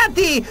being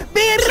yeti!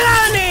 Be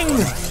running!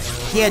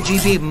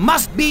 KGB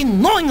must be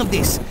knowing of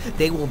this.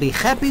 They will be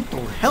happy to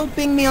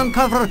helping me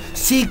uncover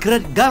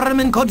secret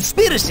government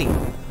conspiracy.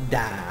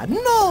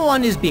 No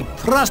one is big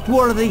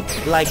trustworthy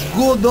like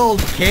good old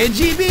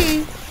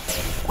KGB.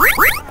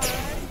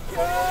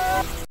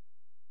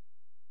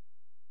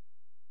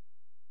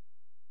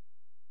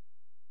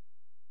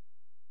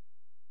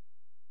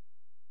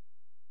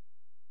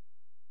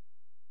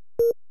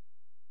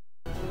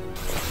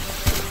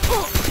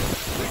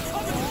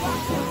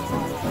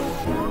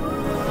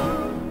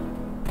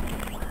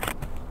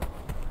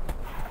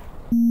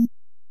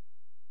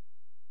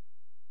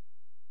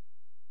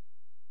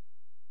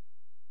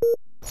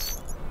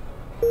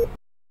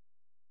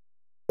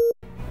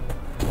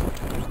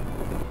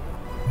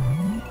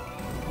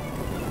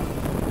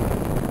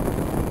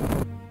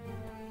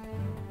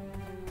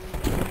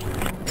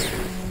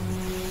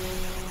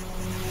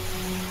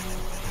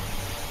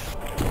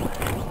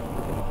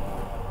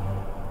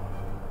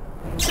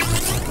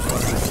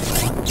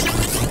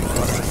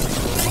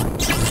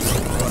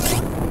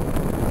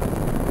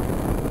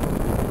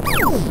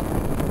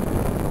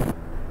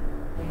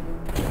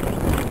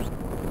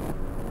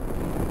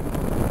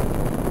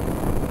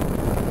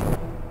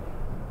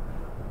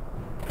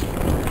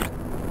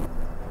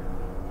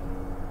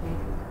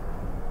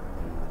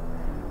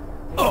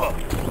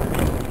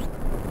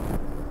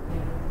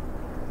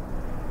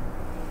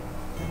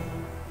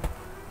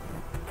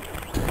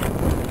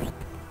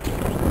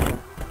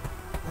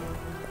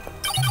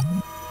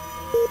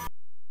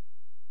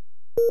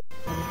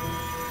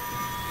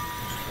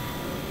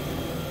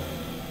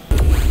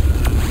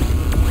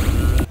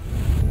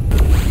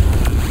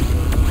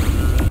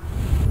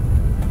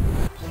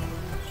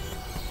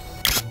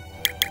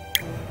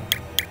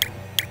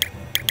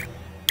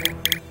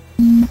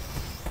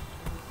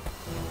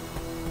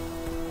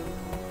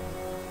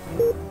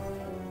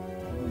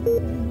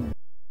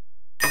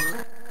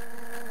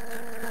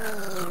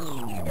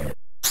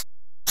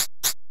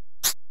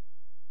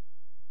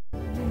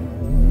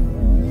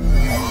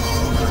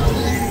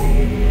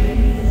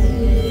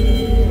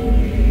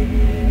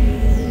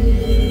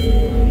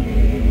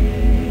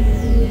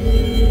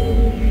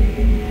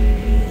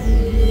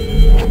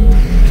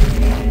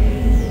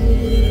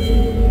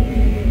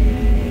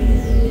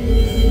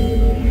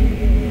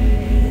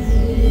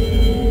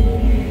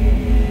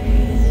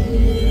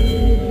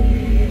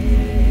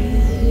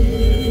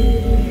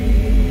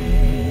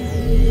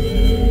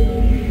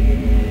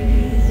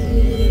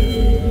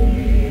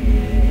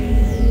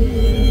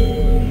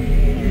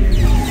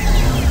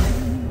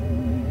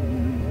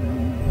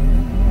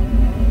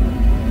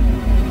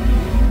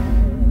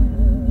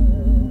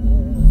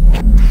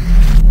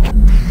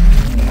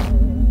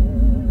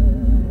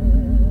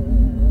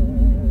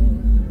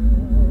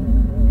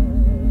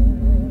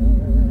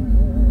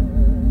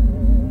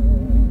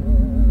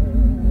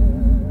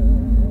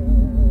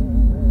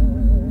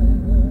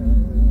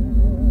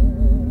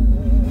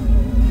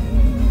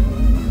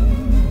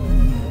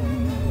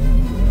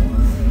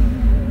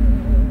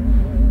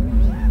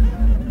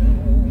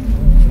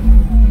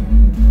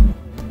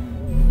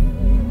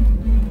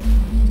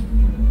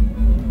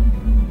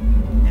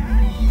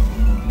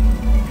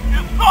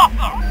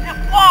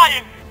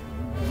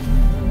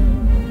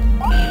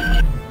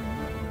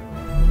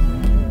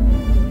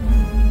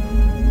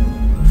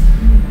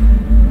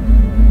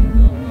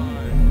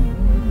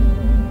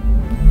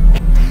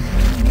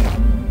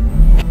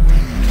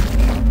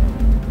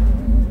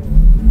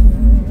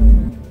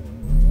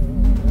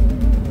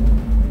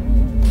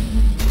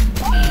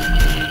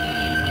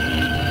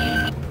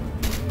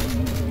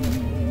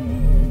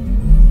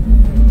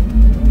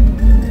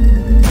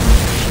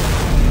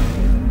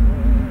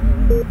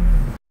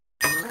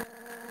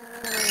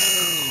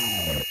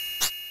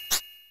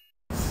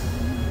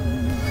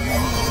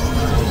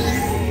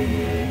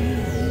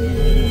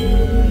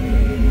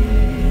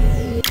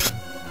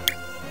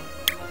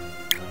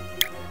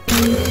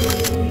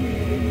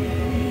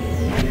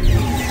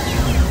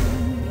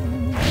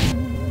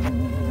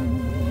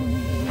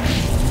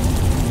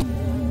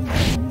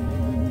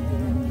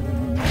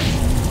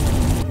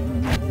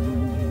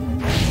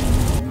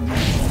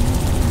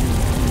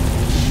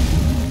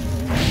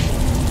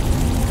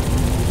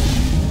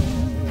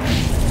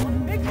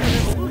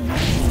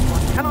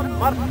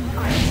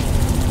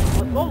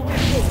 Must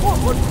always go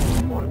forward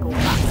or go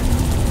back.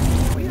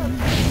 We are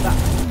back.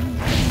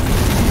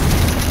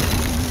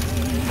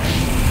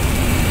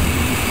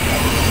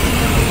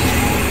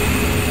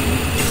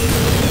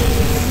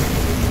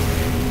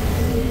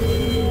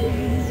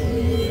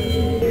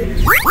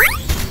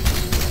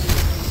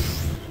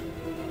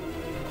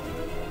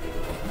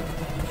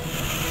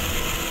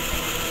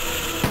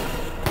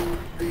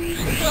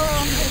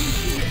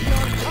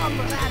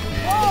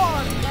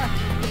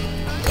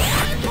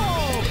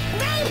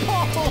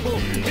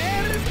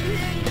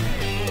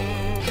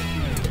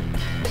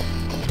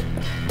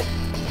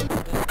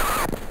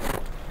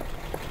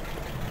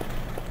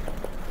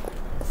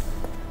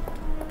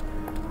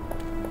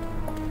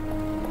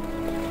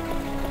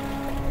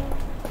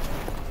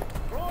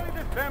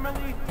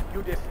 Family,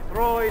 you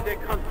destroy the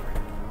country.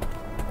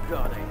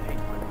 God, I hate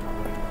my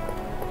country.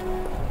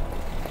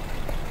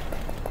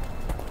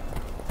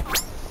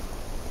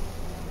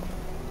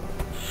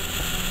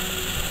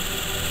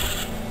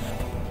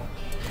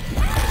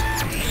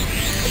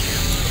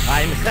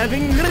 I'm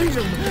having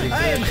rhythm.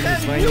 I'm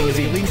having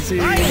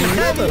music. I'm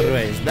having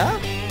ways, da?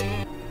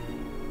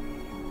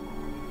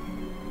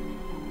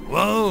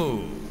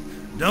 Whoa!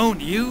 Don't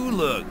you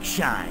look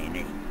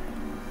shiny?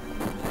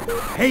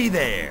 Hey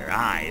there,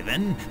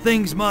 Ivan.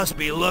 Things must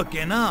be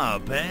looking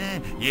up, eh?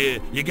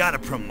 You got a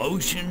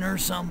promotion or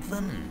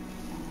something?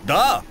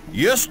 Da!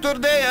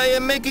 Yesterday I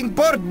am making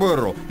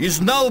Parkborough.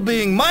 Is now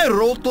being my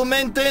role to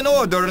maintain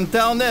order in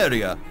town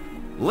area.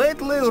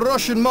 Lately,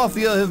 Russian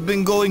Mafia have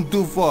been going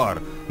too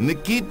far.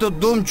 Nikita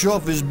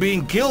Dumchov is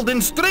being killed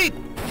in street.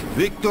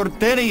 Viktor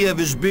Teniev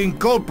is being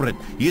culprit.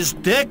 He is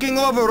taking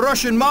over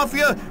Russian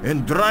Mafia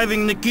and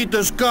driving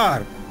Nikita's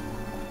car.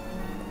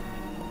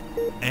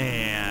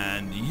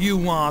 And you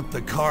want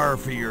the car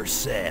for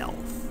yourself?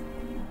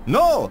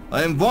 No,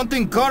 I am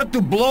wanting car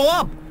to blow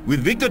up with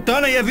Viktor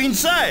Taneyev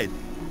inside.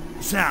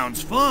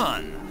 Sounds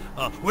fun.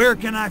 Where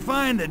can I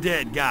find the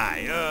dead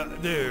guy?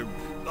 The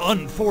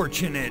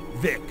unfortunate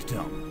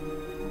victim.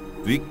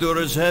 Viktor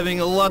is having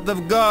a lot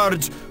of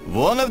guards.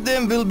 One of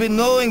them will be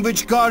knowing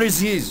which car is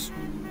his.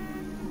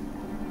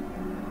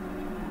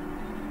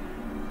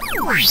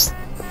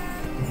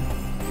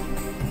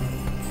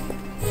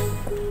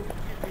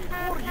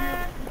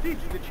 Teach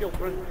the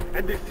children,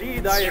 and the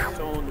seed I have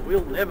sown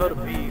will never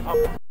be up.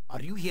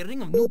 Are you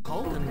hearing of new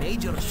cult in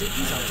major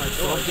cities outside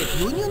Soviet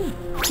Union?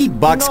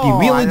 Kibaksky No,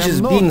 village I is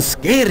am being not.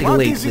 scary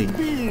What is lately. it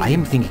being? I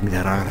am thinking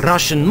there are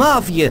Russian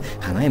mafia,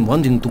 and I am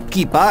wanting to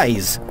keep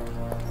eyes.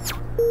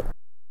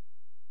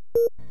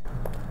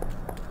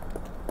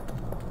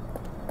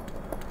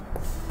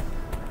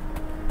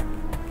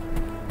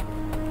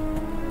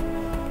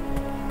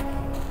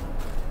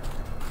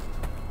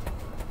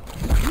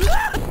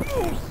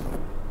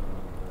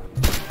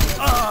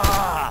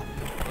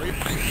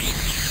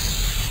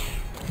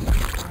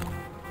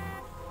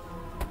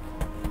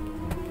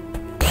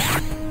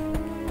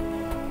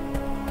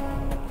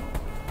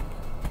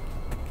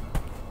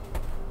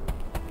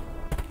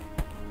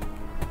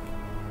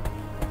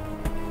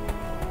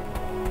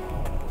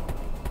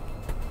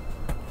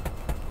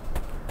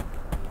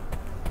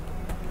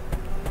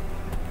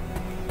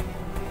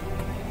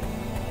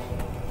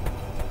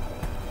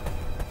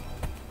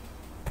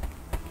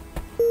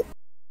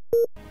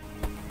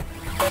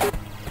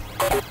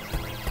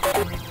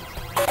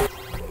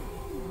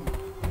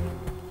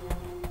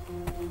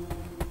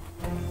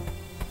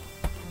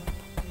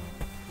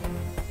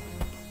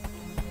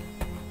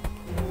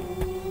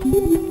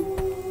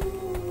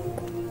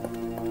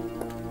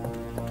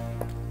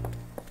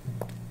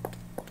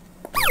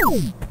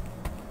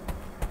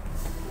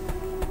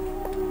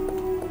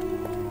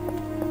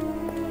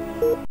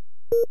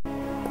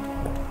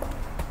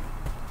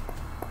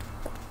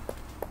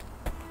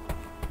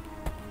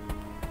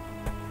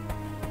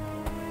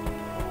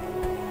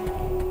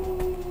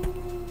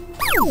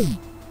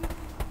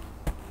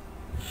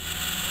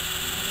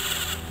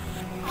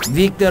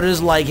 Victor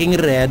is liking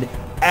red,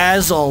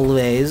 as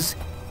always.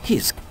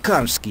 His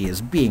Karski is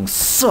being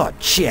so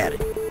chatty.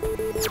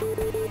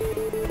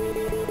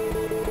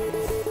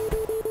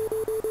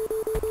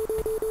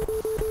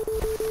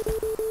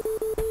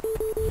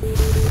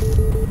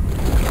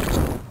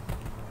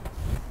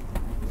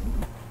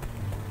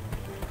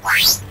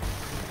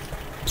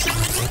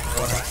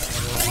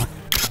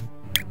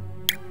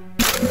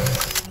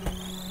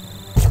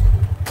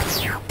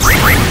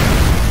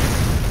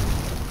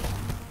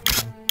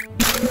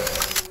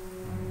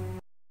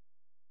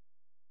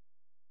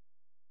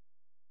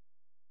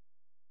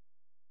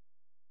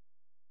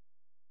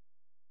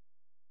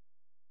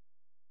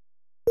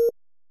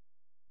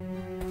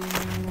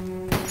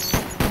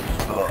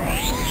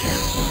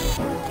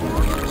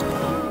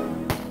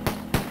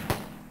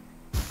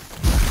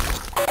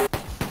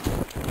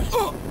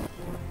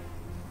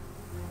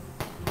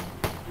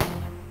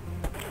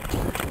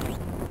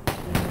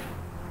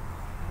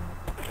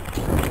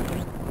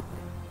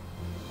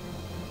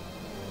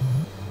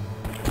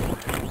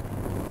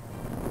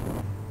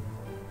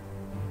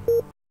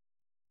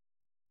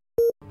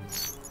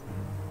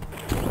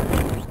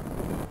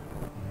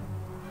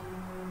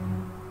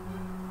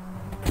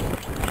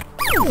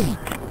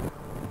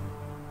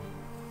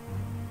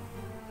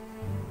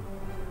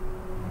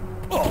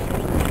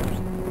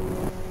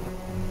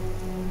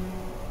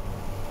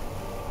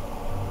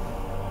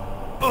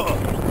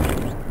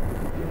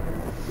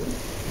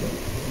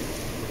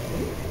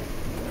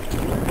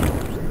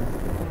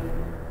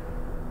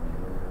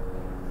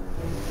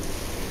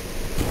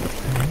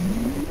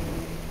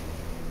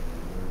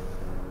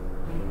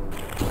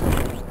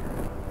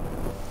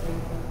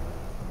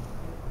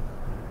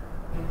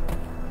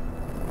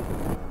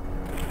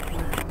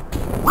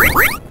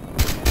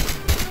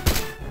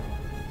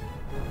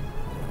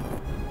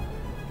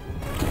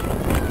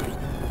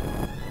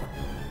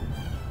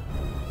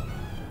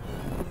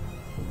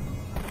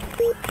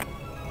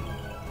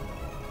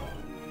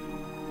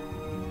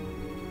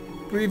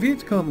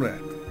 Привет,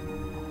 comrade.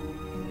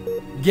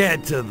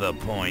 Get to the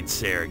point,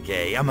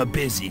 Sergei. I'm a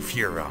busy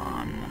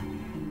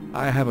Furon.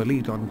 I have a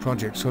lead on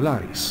Project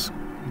Solaris.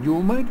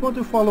 You might want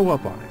to follow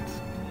up on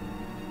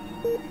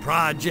it.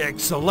 Project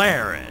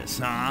Solaris,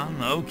 huh?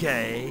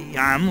 Okay,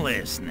 I'm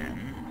listening.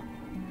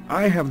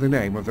 I have the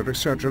name of the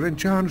researcher in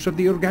charge of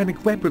the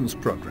organic weapons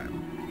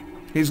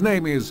program. His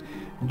name is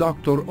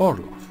Dr.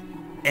 Orlov.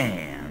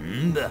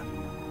 And?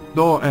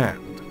 No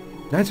and.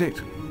 That's it.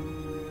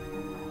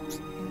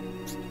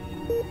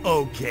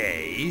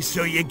 Okay,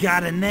 so you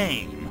got a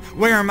name.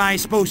 Where am I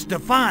supposed to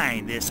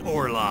find this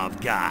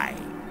Orlov guy?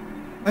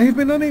 I have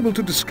been unable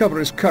to discover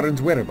his current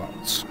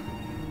whereabouts.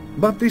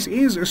 But this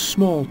is a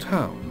small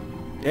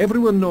town.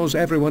 Everyone knows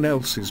everyone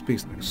else's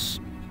business.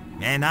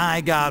 And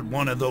I got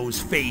one of those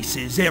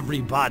faces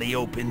everybody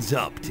opens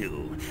up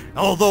to.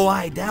 Although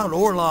I doubt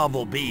Orlov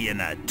will be in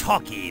a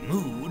talky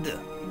mood.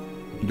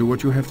 Do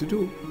what you have to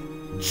do.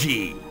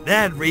 Gee,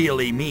 that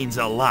really means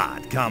a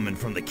lot coming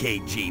from the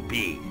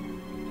KGB.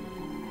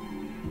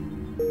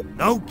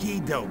 Okie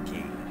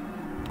dokie.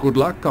 Good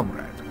luck,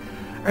 comrade.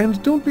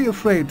 And don't be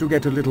afraid to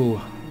get a little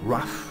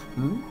rough,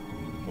 hmm?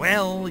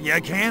 Well,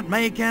 you can't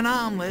make an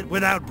omelet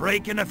without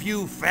breaking a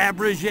few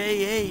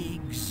Fabergé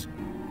eggs.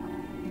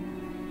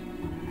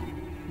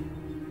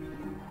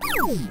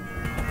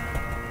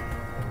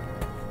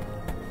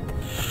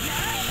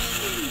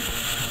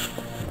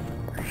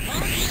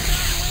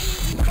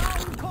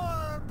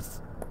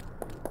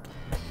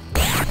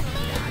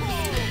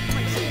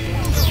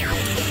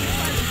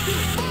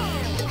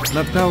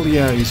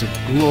 Natalia is a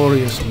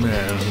glorious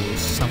mare who will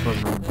suffer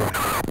no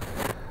bridle.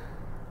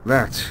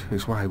 That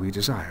is why we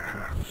desire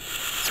her.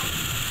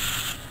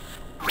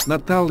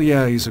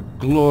 Natalia is a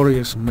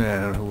glorious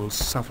mare who will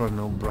suffer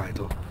no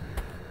bridle.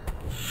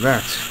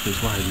 That is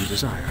why we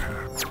desire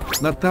her.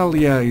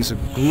 Natalia is a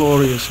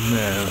glorious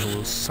mare who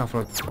will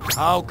suffer...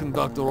 How can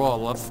Dr.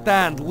 Orlov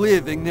stand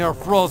living near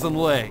frozen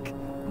lake?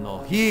 No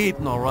heat,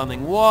 no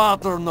running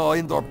water, no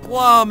indoor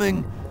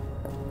plumbing.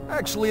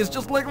 Actually, it's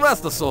just like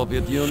rest of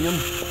Soviet Union.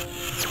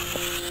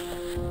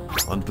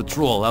 On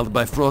patrol out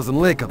by frozen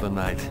lake other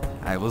night,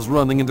 I was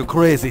running into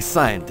crazy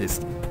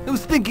scientist. I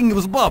was thinking it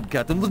was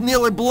Bobcat and was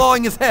nearly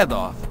blowing his head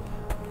off.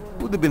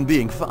 Would have been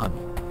being fun.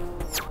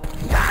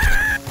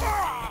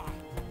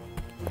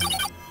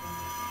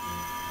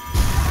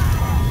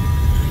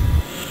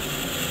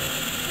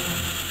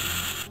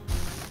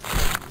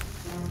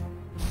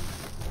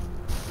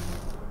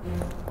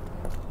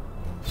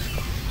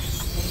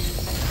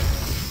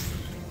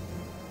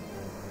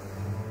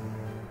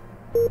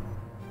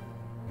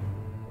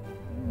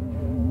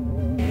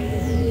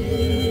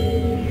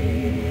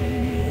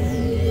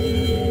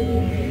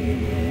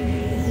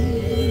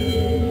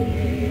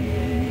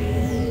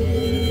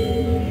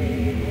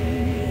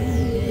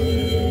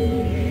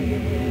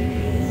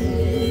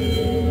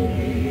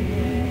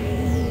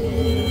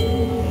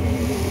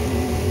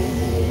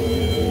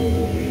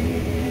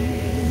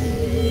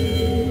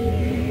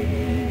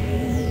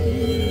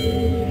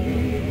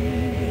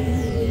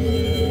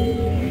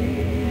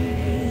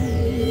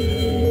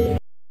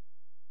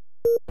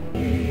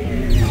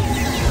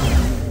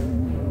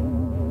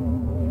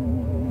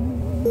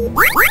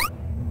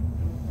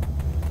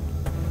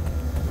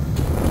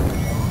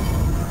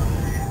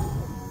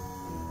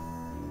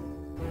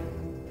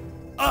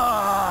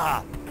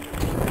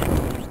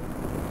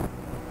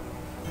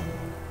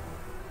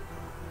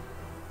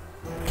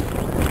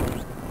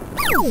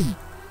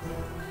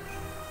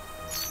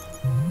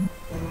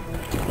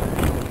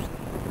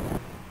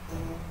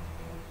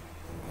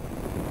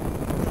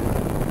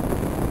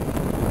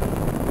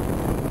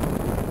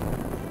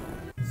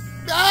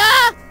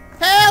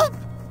 Help!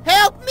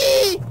 Help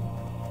me!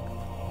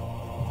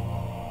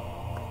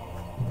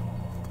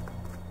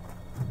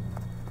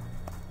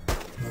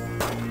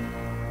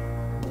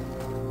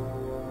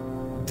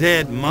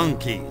 Dead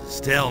monkeys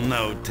tell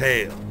no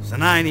tales,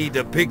 and I need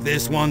to pick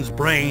this one's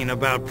brain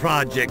about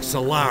Project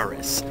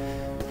Solaris.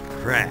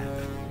 Crap.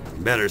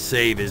 Better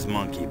save his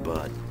monkey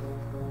butt.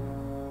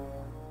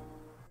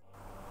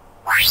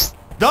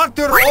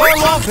 Dr.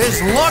 Orlov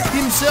has locked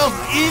himself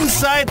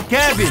inside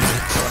cabin.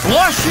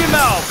 Flush him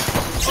out!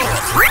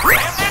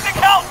 There's the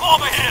help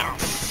over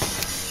here!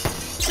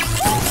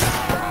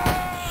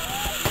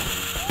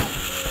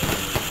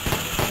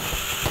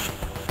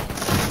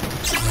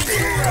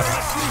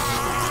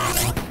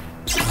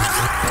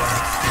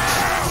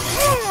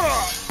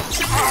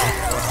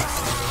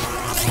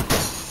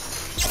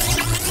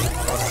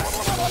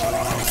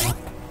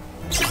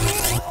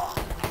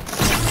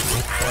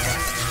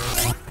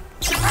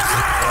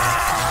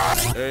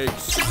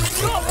 Thanks.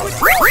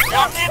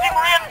 I'm needing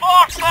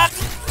reinforcements!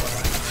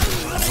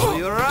 So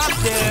you're up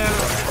there.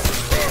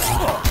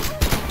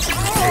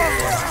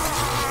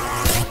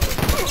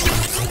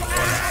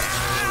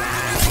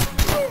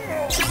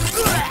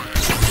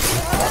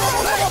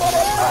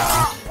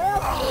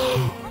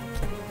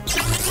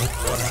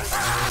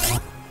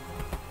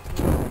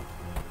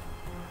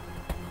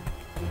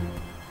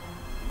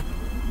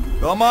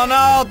 Come on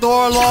out,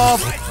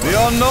 Orlov! We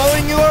all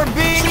knowing you are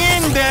being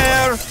in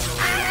there!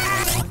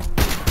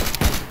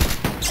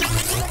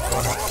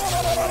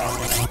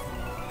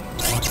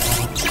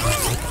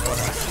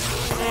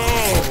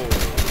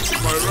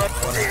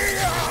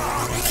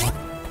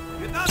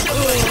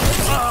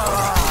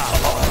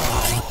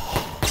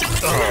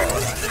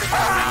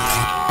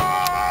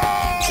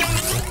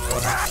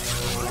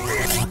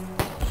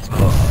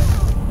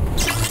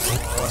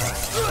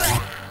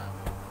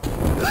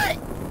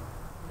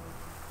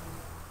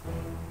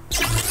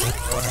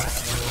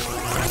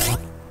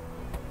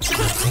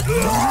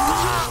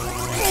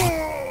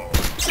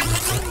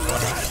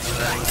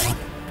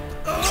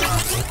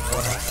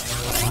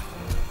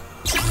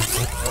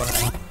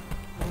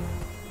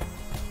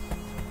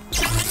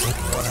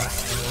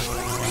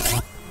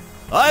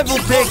 I will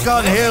take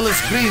on Hairless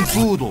Green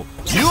Poodle.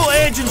 You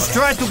agents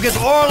try to get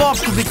Orlov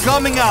to be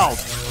coming out.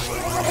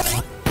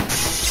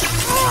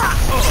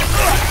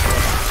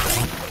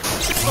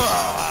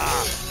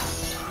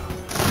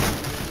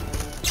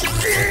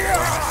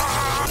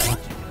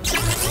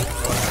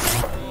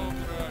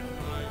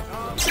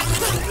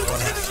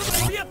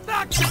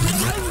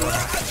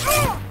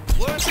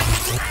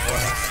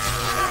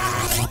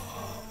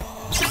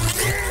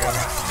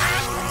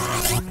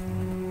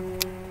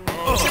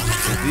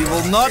 If he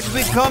will not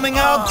be coming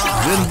out,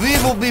 then we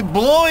will be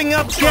blowing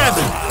up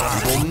cabin.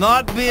 We will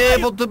not be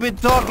able to be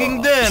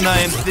talking then, I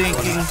am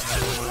thinking.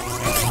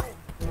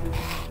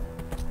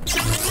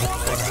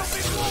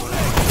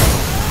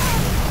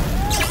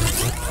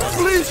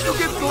 Please, you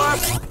get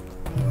glass.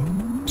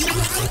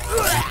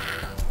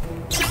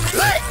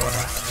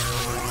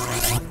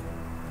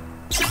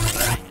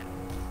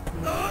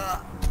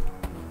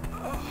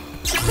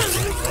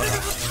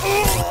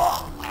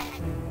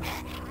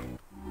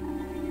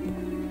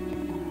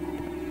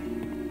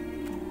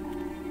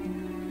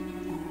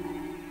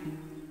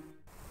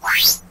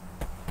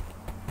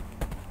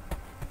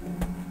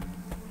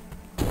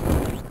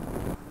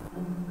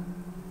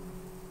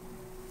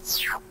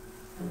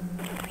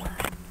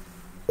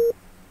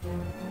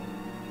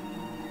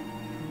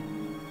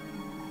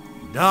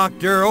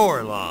 Dr.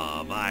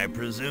 Orlov, I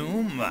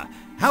presume.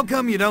 How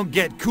come you don't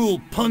get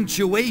cool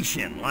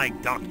punctuation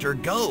like Dr.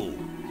 Go?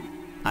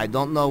 I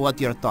don't know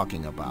what you're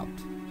talking about.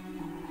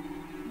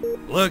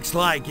 Looks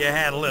like you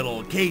had a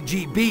little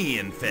KGB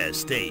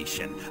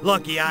infestation.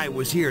 Lucky I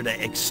was here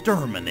to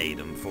exterminate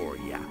them for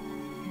you.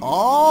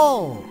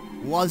 Oh,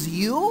 was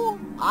you?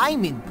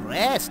 I'm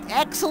impressed.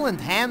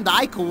 Excellent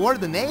hand-eye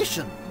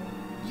coordination.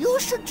 You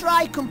should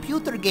try a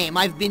computer game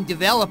I've been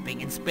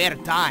developing in spare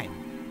time.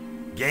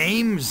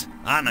 Games?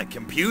 On a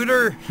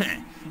computer?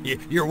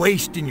 You're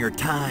wasting your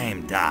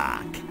time,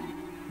 Doc.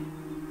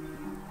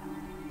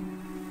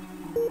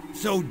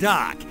 So,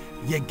 Doc,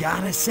 you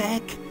got a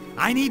sec?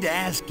 I need to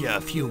ask you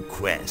a few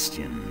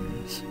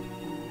questions.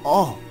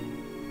 Oh,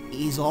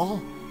 is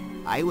all?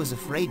 I was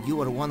afraid you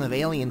were one of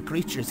alien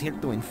creatures here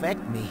to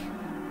infect me.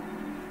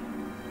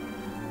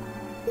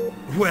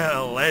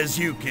 Well, as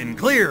you can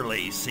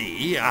clearly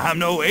see, I'm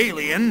no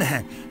alien.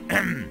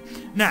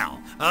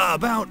 Now,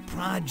 about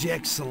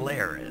Project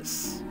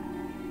Solaris.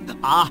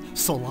 Ah,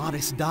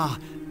 Solaris, da.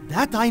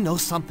 That I know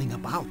something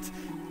about.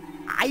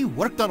 I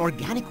worked on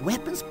organic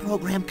weapons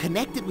program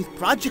connected with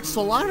Project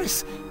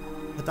Solaris,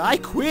 but I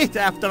quit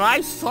after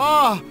I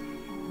saw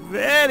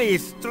very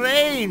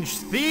strange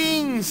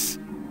things.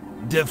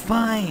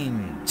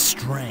 Define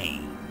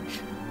strange.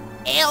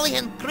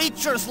 Alien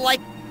creatures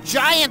like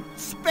giant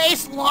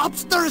space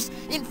lobsters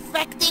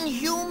infecting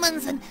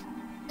humans and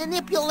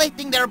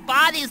manipulating their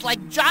bodies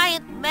like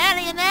giant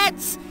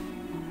marionettes.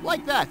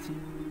 Like that.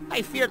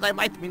 I feared I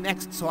might be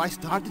next, so I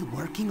started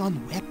working on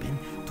a weapon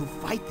to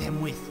fight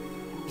them with.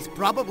 It's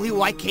probably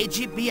why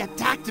KGB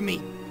attacked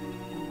me.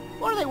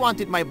 Or they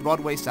wanted my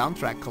Broadway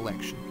soundtrack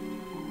collection.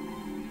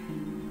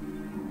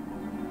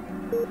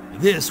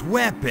 This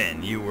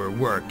weapon you were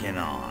working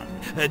on,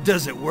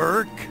 does it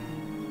work?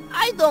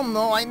 I don't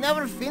know. I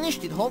never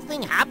finished it. Whole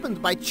thing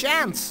happened by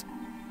chance.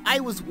 I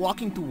was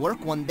walking to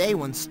work one day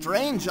when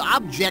strange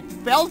object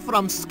fell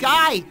from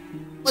sky.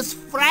 Was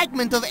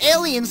fragment of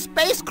alien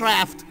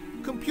spacecraft.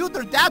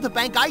 Computer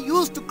databank I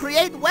used to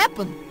create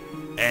weapon.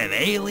 An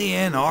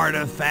alien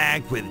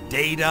artifact with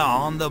data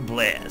on the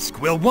Blisk.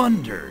 Will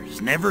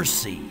wonders never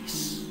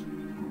cease?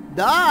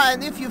 Duh,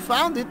 and if you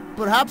found it,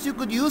 perhaps you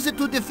could use it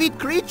to defeat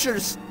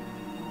creatures.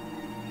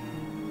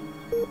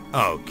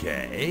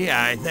 Okay,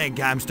 I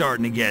think I'm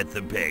starting to get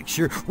the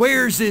picture.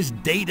 Where's this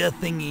data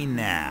thingy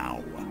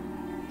now?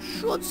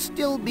 Should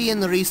still be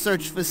in the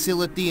research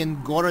facility in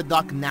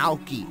Gorodok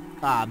Nauki.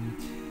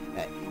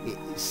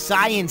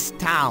 Science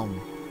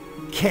Town.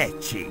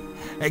 Catchy.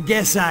 I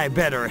guess I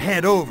better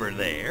head over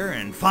there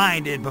and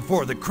find it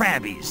before the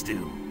crabbies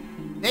do.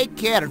 Take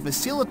care,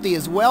 facility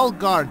is well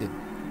guarded.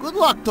 Good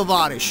luck,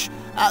 Tovarish.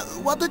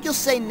 What did you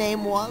say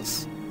name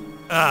was?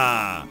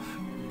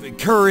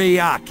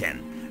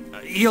 Kuryakin.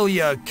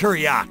 Ilya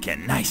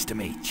Kuryakin. Nice to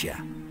meet you.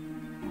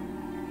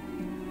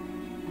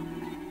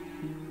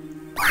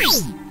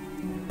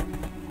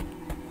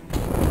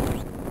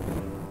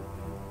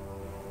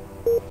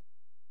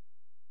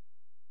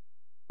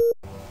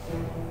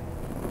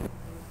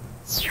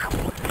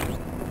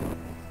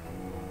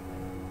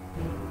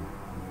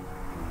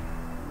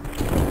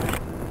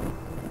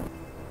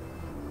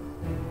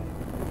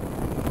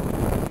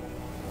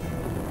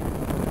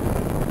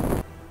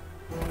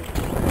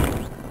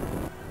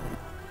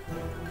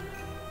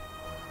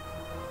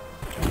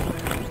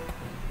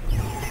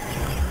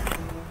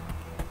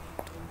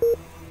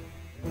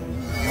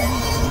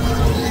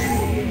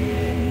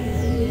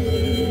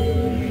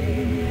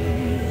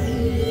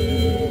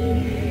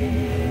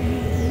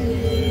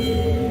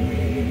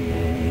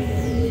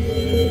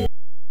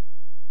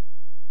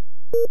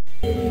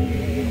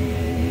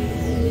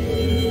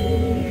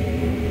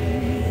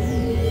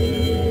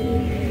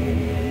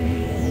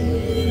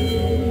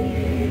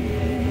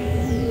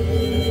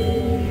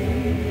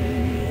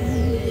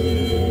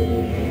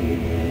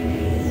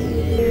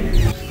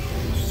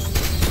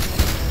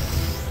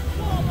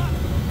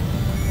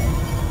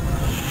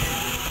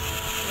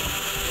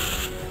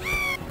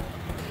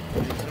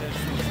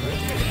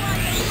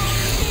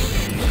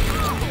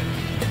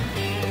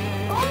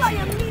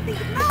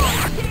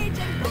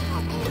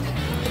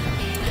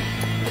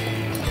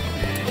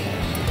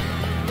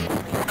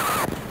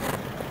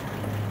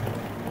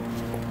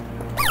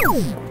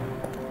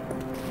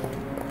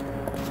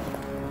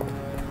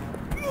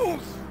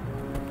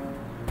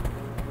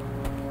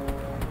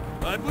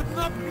 I would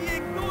not be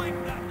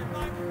ignoring that if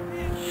I were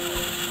being...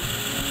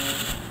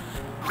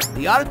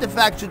 The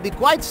artifact should be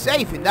quite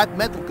safe in that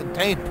metal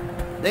container.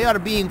 They are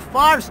being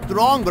far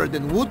stronger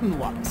than wooden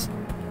ones.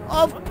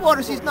 Of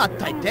course, it's not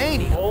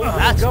titanium.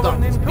 That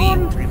stuff is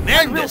being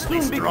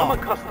tremendously strong.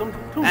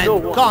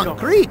 And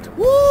concrete!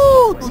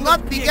 Woo! Do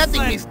not be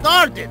getting me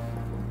started!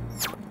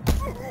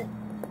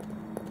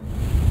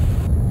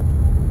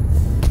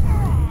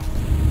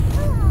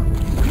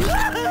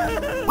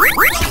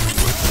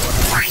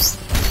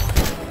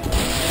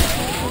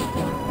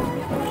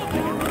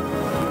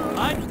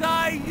 I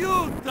die,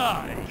 you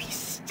die! Be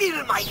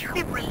still, my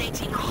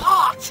fibrillating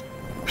heart!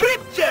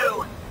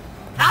 Crypto!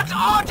 That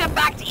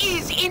artifact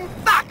is, in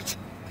fact,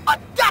 a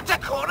data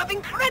core of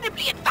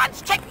incredibly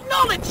advanced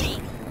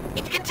technology!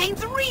 It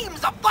contains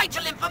reams of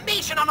vital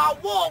information on our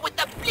war with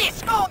the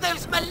Blisk all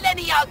those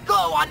millennia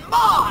ago on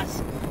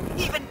Mars!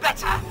 Even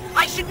better,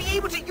 I should be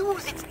able to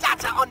use its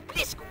data on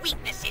Blisk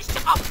weaknesses to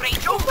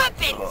upgrade your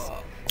weapons!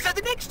 So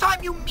the next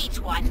time you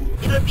meet one,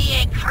 it'll be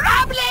a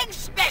crabling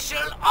special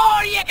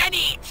all you can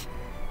eat!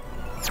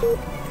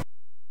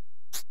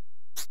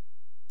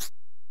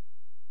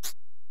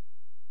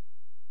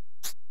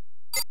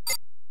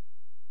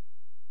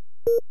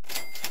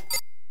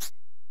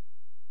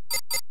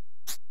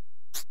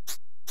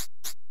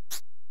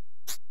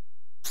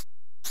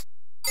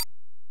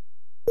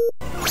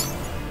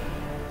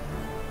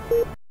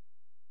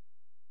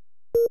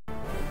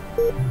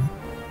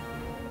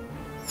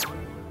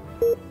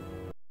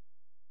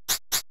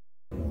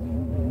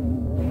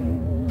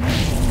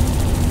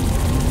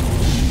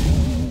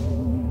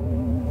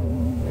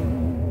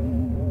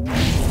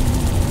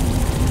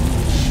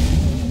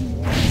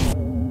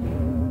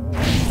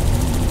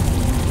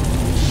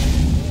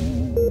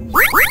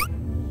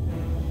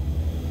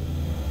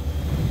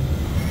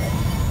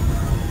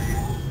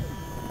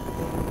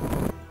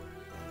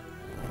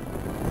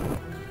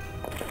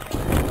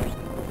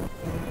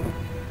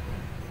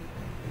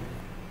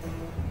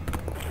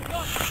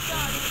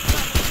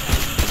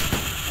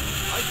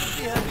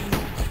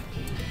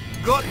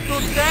 Got to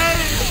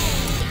dance!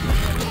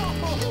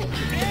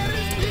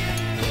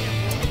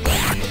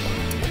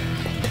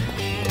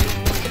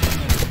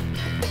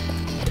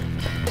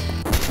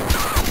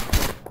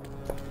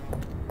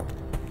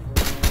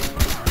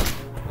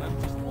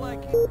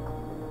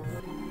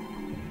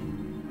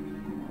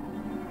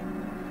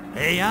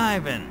 Hey,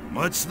 Ivan,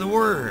 what's the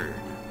word?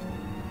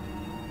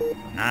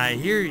 I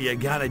hear you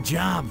got a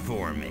job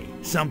for me.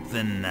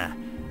 Something,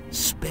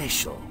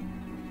 special.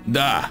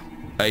 Da,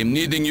 I'm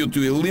needing you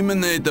to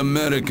eliminate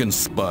American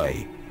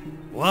spy.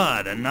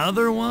 What,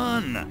 another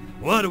one?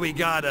 What, do we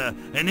got,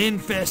 an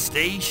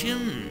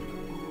infestation?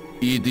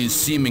 It is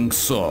seeming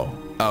so.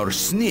 Our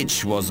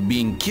snitch was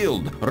being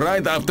killed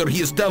right after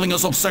he is telling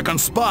us of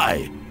second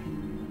spy.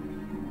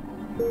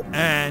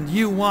 And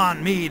you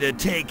want me to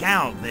take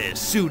out this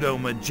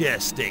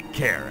pseudo-majestic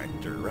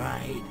character,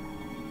 right?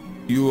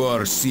 You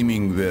are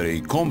seeming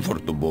very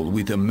comfortable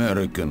with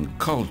American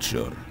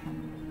culture.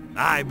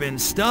 I've been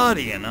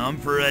studying them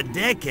for a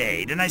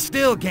decade, and I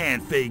still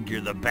can't figure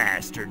the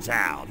bastards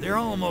out. They're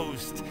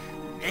almost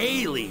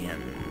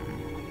alien.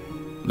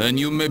 Then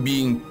you may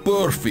be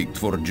perfect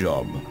for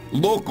job.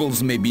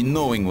 Locals may be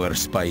knowing where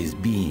spy is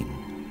being.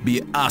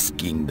 be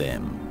asking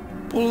them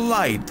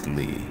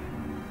politely.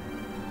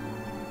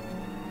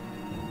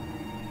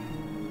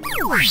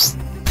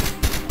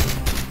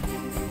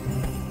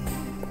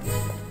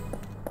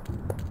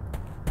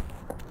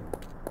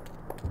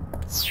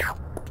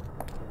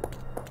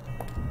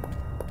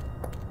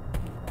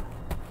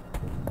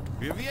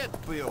 Привет,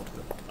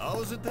 Pyotr.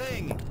 How's it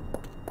hanging?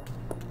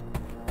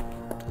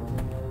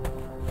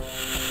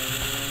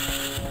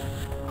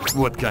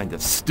 What kind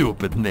of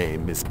stupid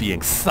name is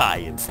being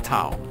Science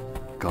Town?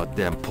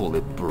 Goddamn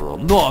Politburo,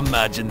 no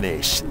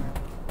imagination.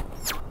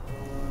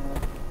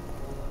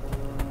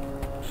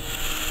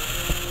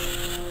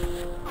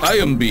 I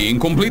am being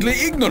completely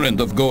ignorant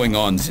of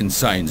going-ons in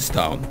Science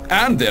Town,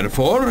 and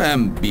therefore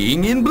am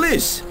being in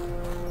bliss.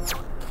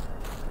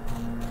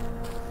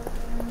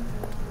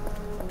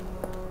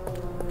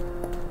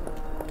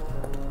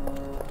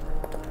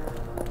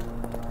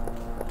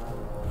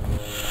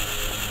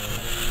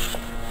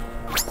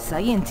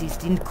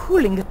 Scientist in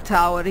cooling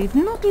tower is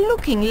not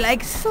looking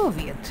like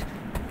Soviet.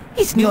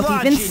 He's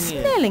not even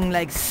smelling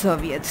like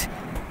Soviet.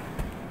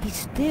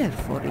 He's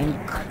therefore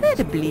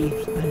incredibly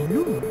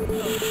blue.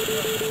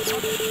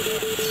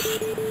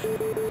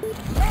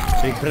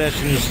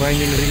 Depression is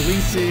finding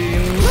release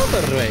in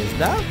other ways,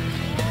 da?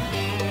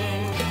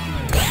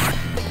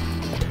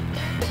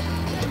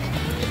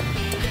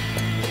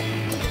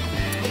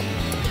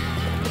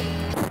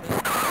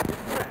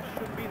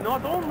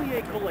 Not only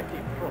a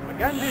collective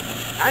propagandist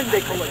and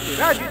a collective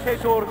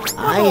agitator,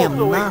 I am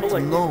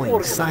not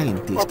knowing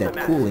scientist at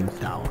Cooling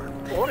Tower.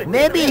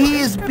 Maybe he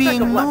is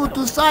being new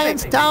to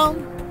Science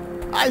Town?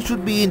 I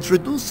should be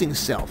introducing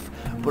self.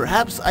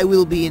 Perhaps I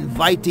will be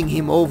inviting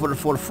him over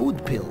for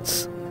food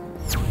pills.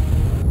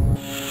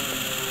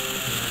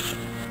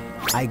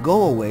 I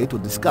go away to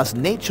discuss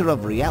nature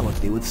of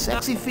reality with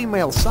sexy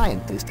female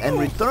scientist and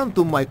return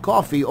to my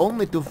coffee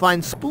only to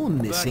find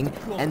Spoon missing,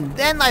 and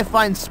then I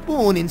find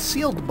Spoon in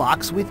sealed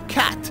box with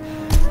cat.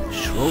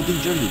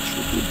 Schrodinger, you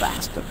tricky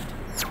bastard.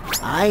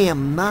 I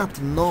am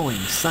not knowing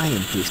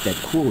scientist at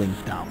Cooling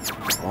Town.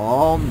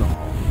 Oh no.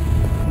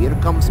 Here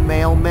comes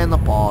male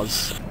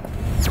menopause.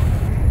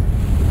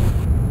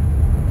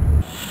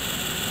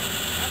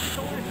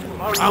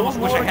 I almost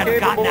wish I hadn't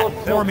gotten that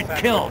informant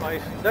killed.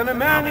 Then a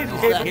man is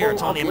capable Here,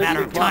 it's only a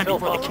matter of time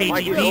before the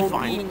KGB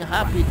find him.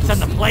 Happy to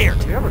Send the player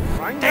to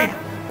Damn.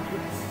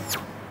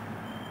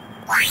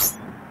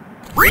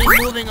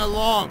 We're moving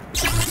along.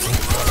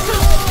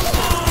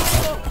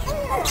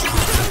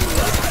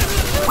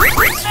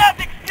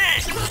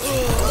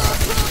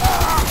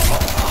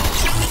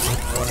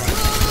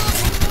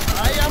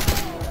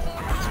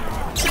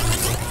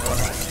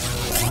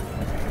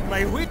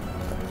 My wit.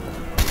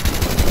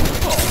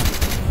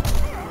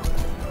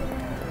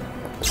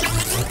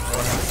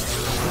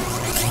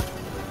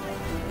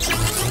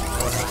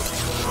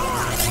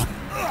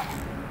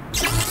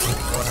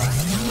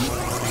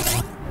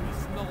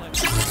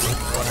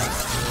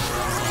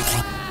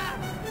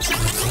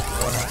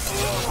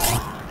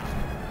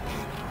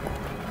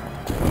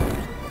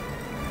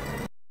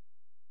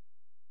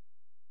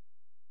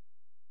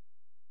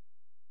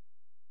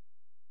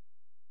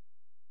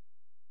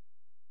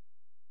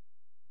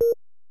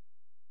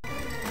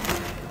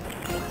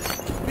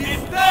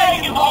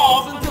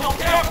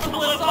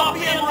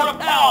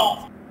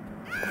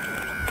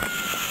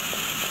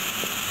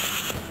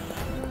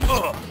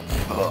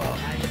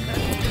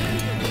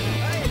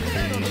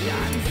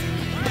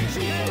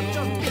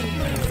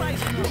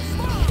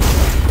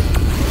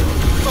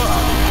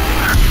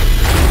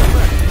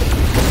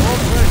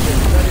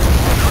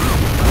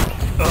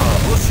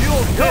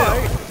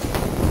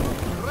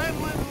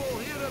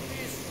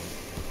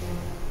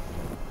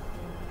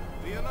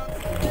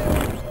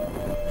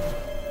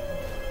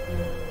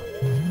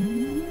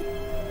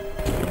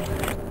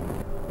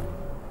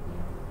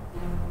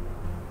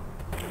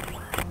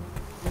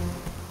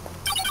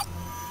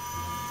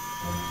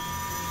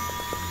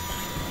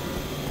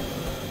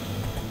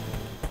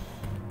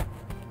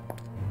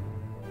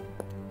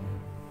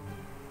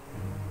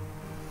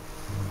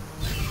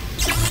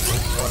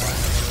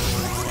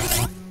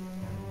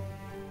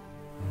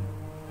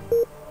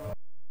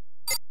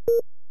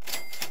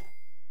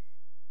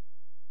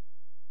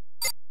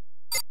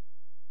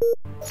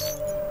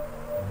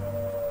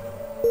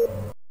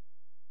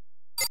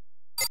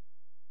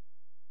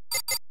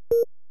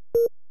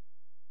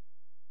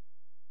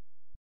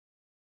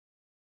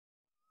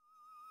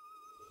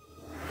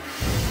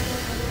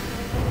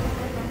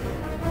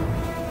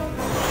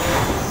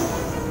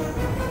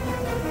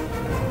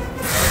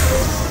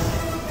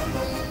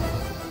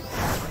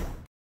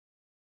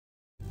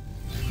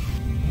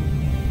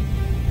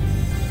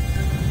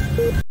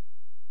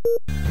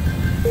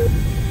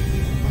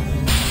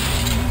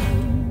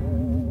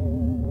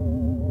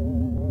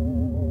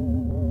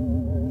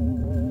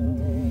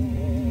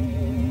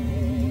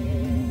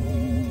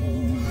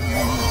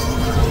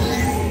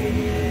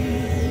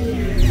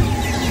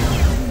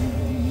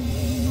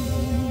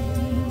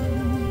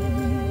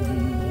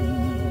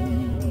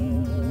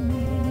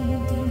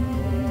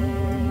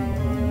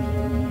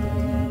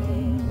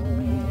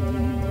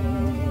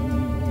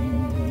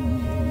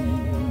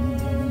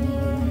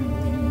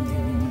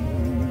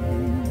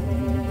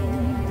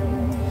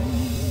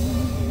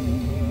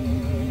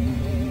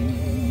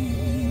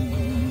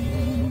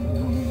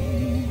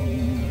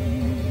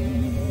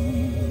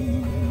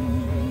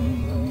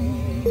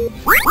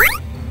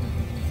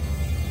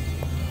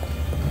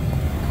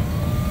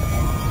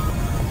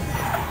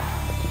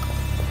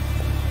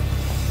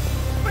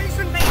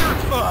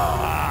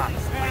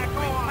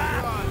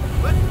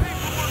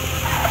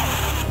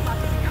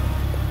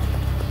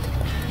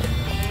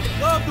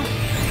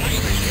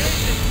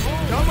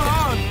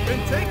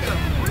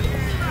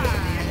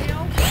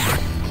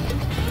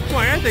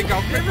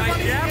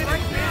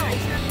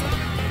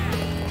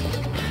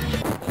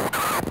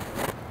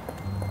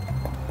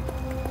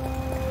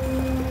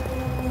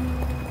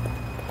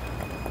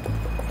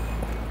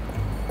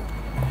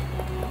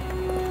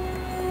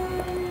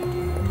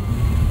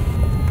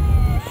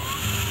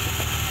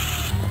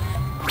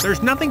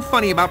 There's nothing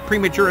funny about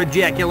premature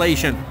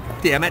ejaculation.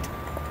 Damn it.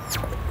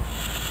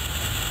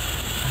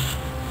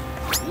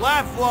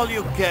 Laugh while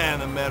you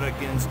can,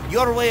 Americans.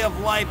 Your way of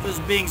life is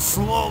being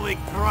slowly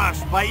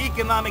crushed by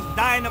economic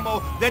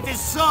dynamo that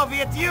is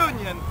Soviet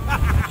Union.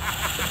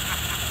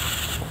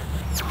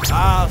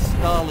 Ah,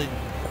 Stalin,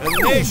 a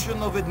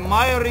nation of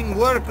admiring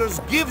workers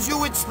gives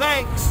you its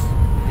thanks,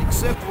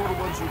 except for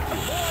what you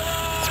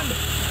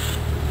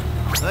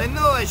do. I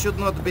know I should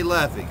not be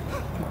laughing,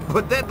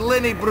 but that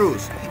Lenny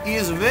Bruce, he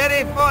is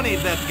very funny,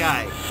 that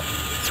guy.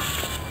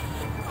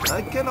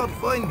 I cannot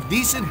find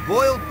decent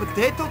boiled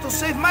potato to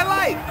save my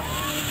life.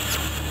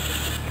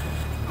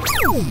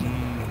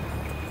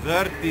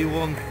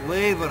 31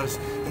 flavors.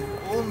 If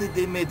only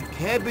they made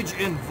cabbage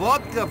and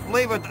vodka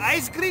flavored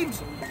ice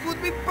creams, it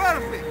would be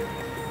perfect.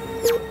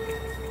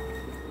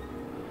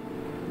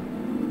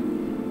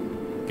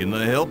 Can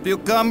I help you,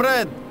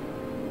 comrade?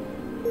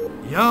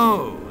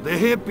 Yo, the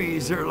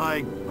hippies are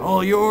like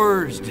all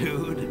yours,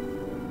 dude.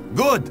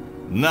 Good.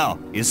 Now,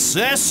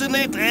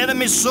 assassinate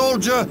enemy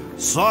soldier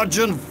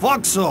Sergeant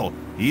Foxhole.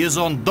 He is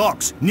on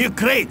docks, near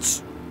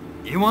crates.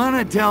 You want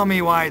to tell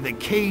me why the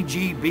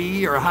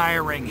KGB are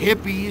hiring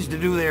hippies to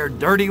do their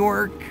dirty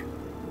work?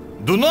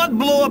 Do not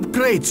blow up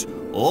crates.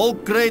 All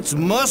crates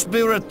must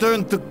be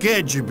returned to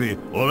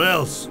KGB, or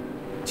else.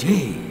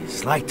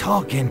 Jeez, like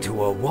talking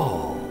to a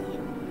wall.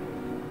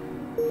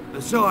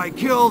 So I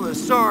kill the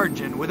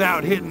sergeant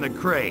without hitting the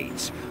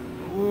crates.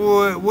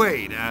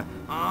 Wait,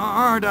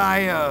 aren't I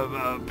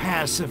a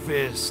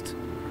pacifist?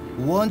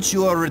 Once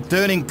you are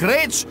returning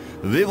crates,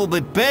 we will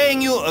be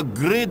paying you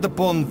agreed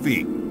upon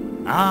fee.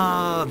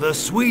 Ah, the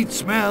sweet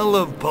smell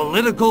of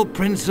political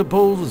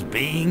principles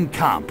being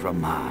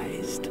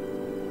compromised.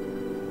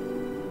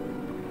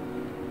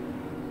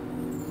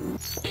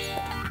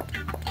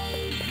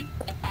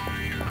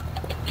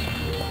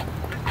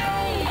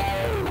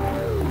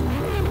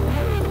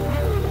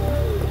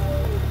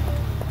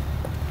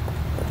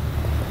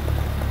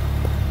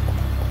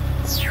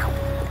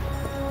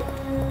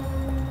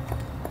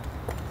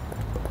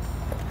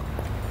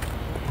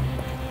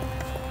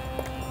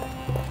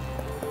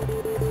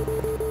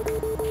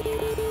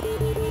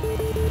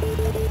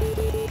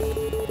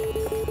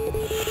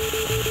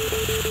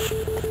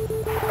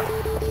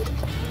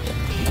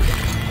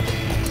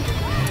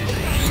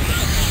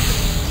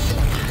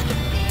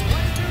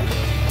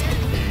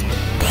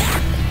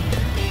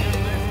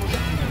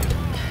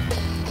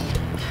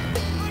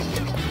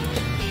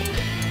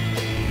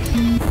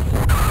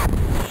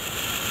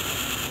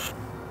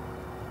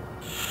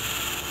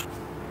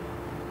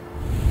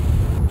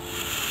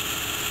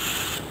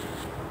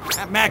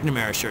 That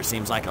McNamara sure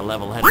seems like a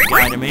level-headed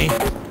guy to me.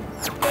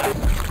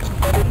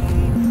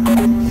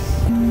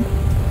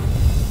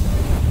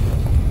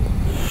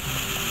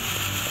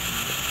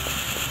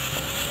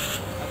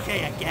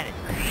 Okay, I get it.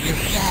 You're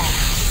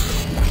fast.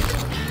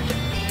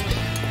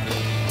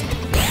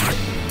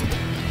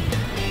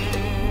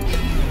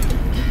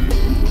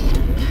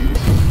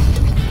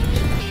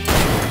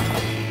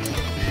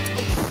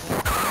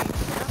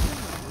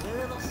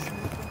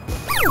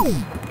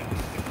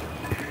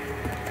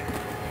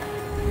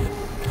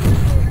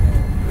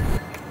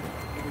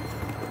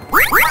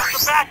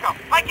 Backup!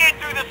 I can't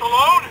do this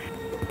alone!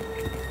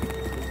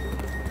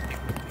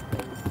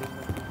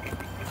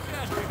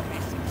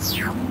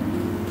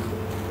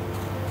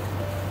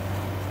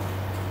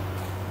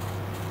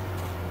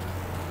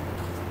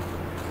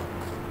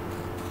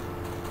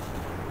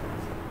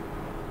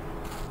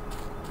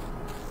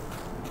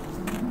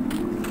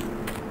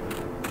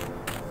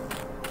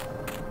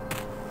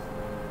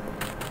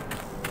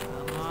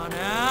 Come on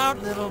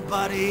out, little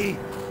buddy.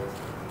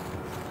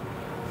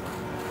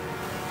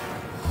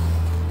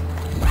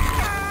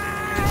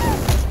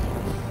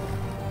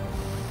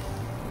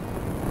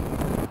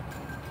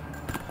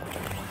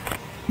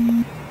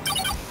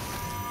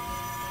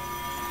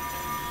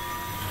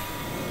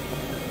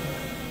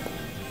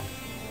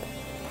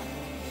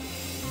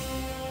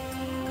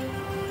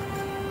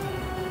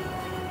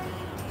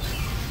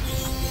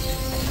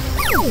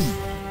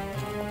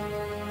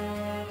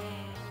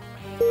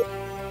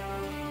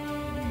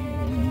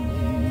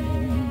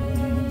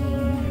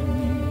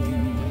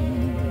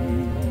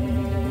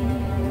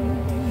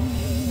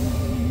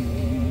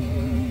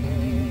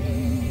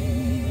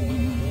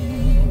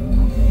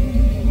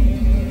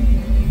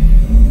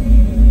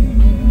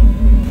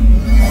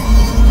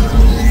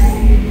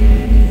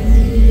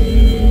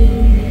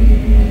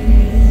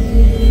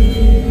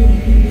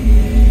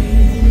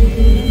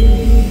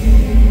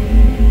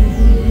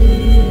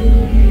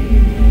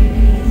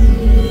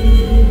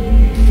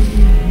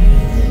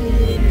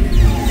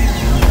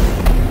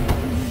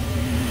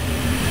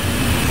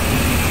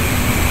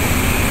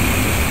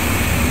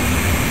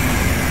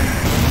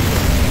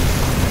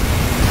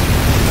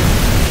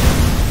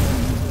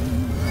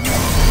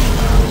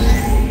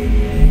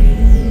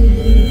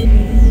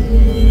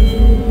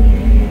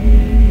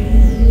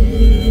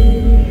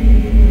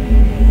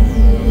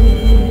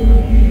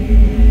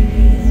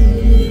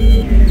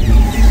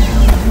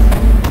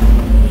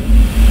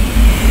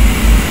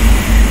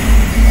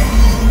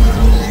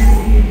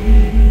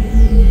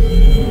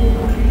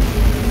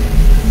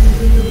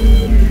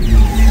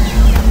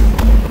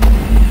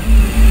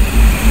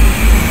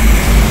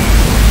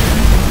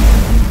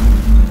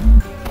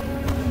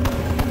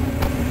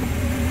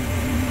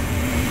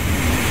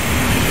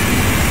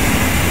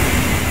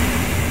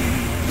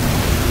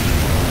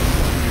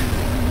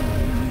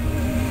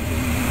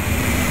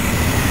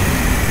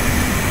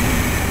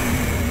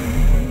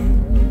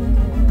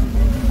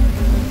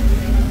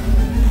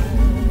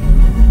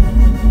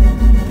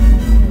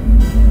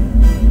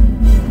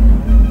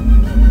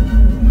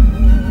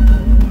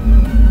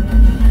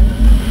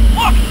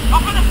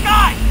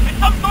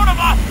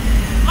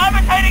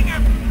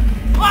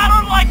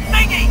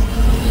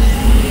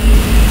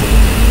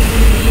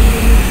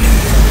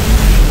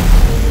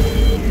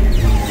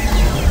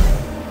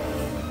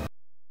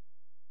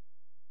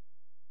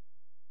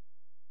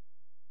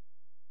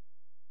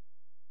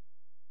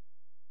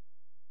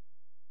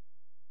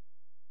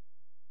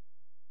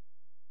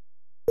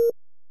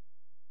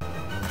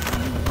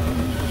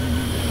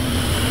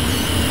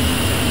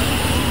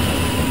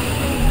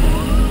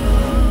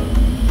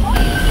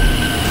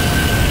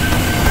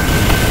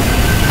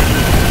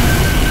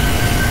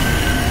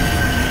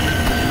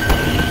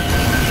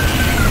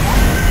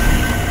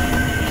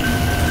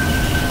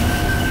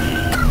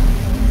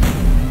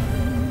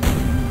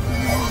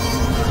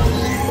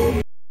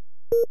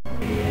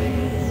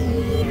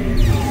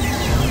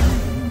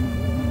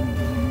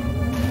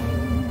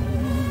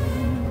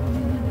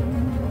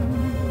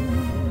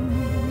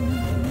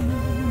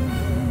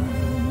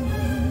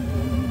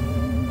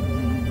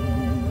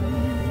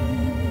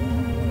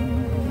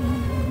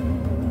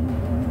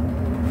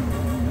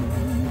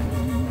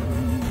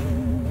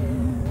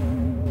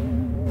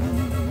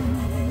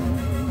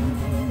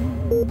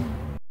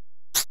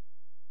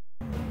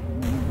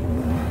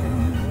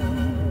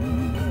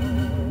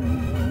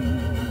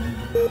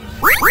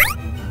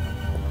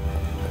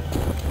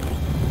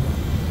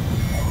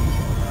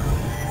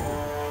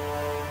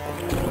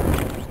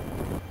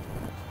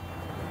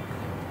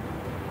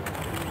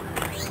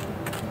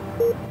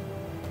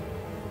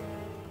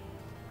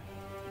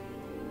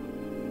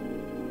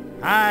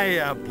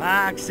 Hiya,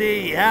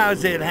 Poxy.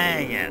 How's it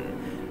hanging?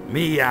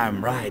 Me,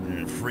 I'm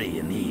riding free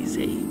and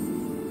easy.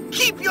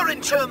 Keep your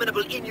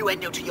interminable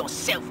innuendo to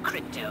yourself,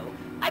 Crypto.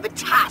 I've a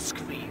task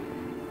for you.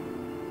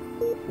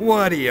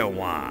 What do you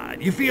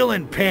want? You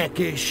feeling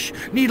peckish?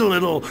 Need a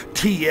little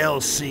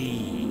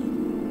TLC?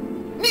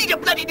 Need a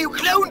bloody new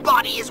clone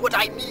body is what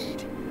I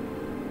need.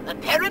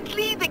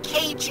 Apparently, the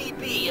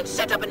KGB have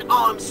set up an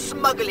arms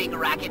smuggling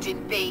racket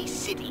in Bay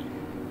City.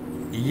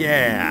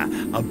 Yeah,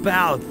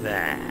 about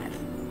that.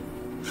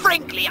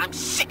 Frankly, I'm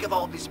sick of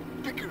all this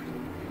bickering.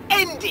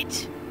 End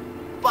it!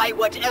 By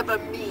whatever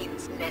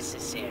means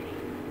necessary.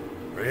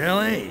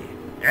 Really?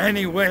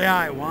 Any way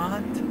I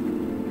want?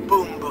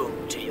 Boom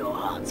boom to your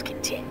heart's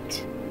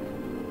content.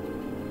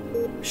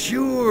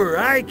 Sure,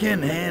 I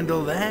can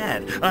handle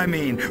that. I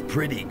mean,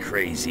 pretty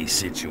crazy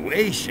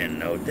situation,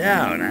 no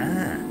doubt,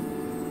 huh?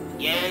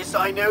 Yes,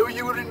 I know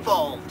you were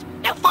involved.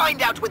 Now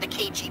find out where the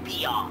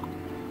KGB are.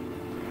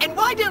 And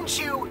why don't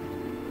you,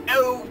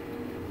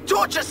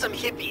 torture some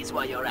hippies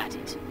while you're at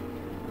it?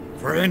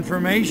 For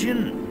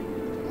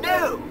information?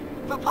 No,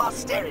 for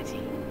posterity.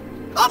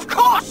 Of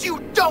course you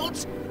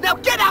don't! Now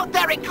get out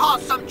there and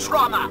cause some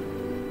trauma!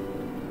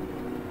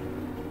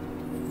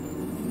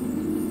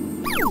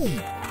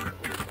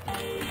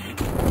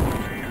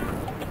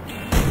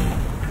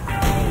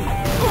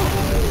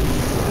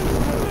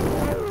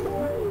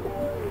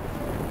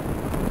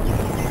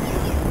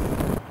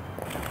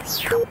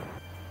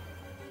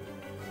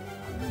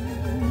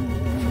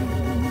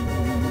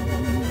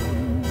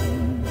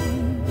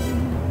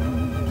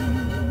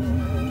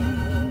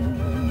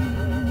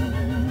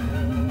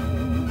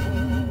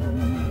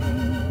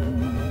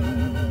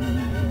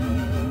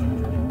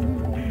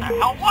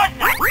 How was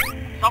that?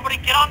 Somebody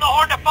get on the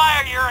horn to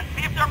fire here and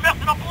see if they're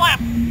missing a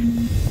blimp!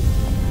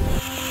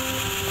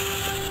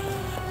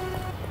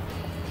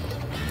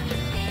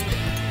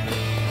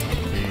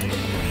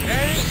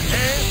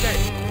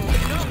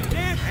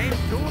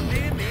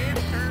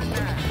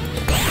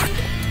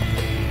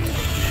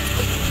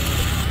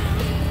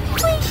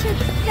 We should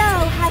so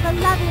have a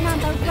lovin' on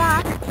the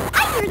rock. I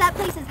hear that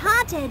place is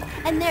haunted,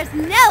 and there's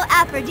no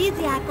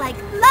aphrodisiac like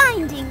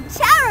blinding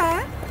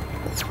terror.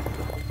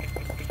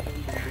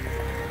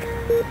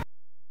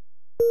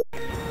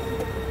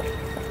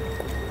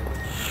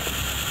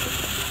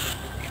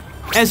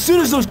 As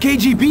soon as those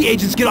KGB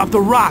agents get off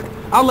the rock,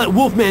 I'll let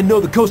Wolfman know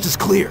the coast is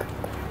clear.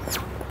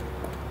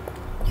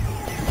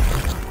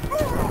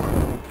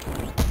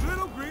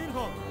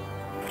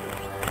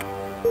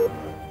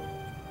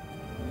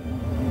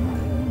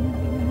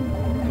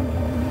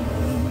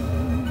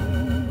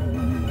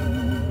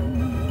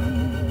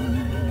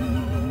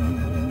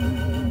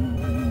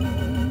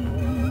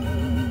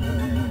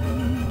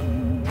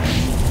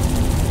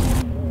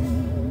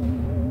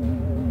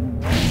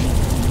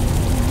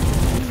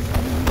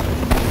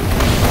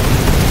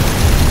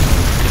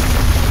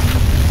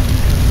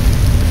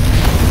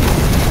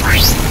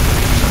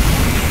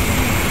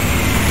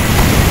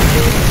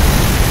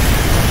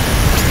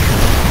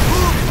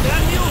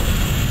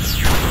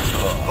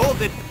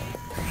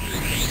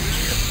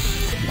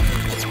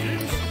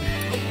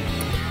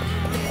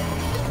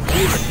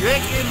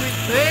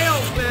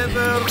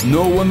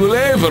 No one will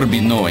ever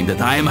be knowing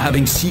that I am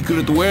having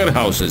secret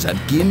warehouses at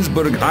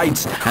Ginsburg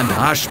Heights and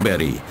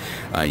Ashbury.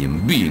 I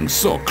am being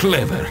so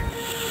clever.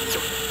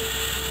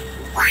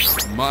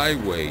 My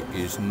way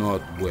is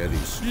not very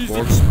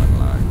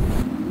sportsmanlike.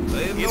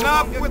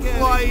 Enough with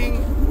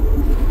flying!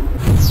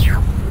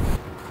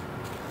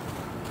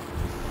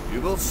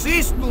 You will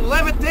cease to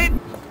levitate!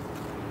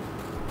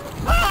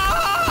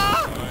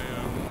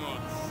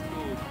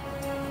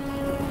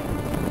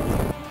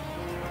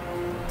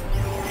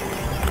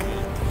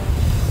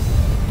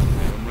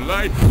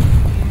 Light.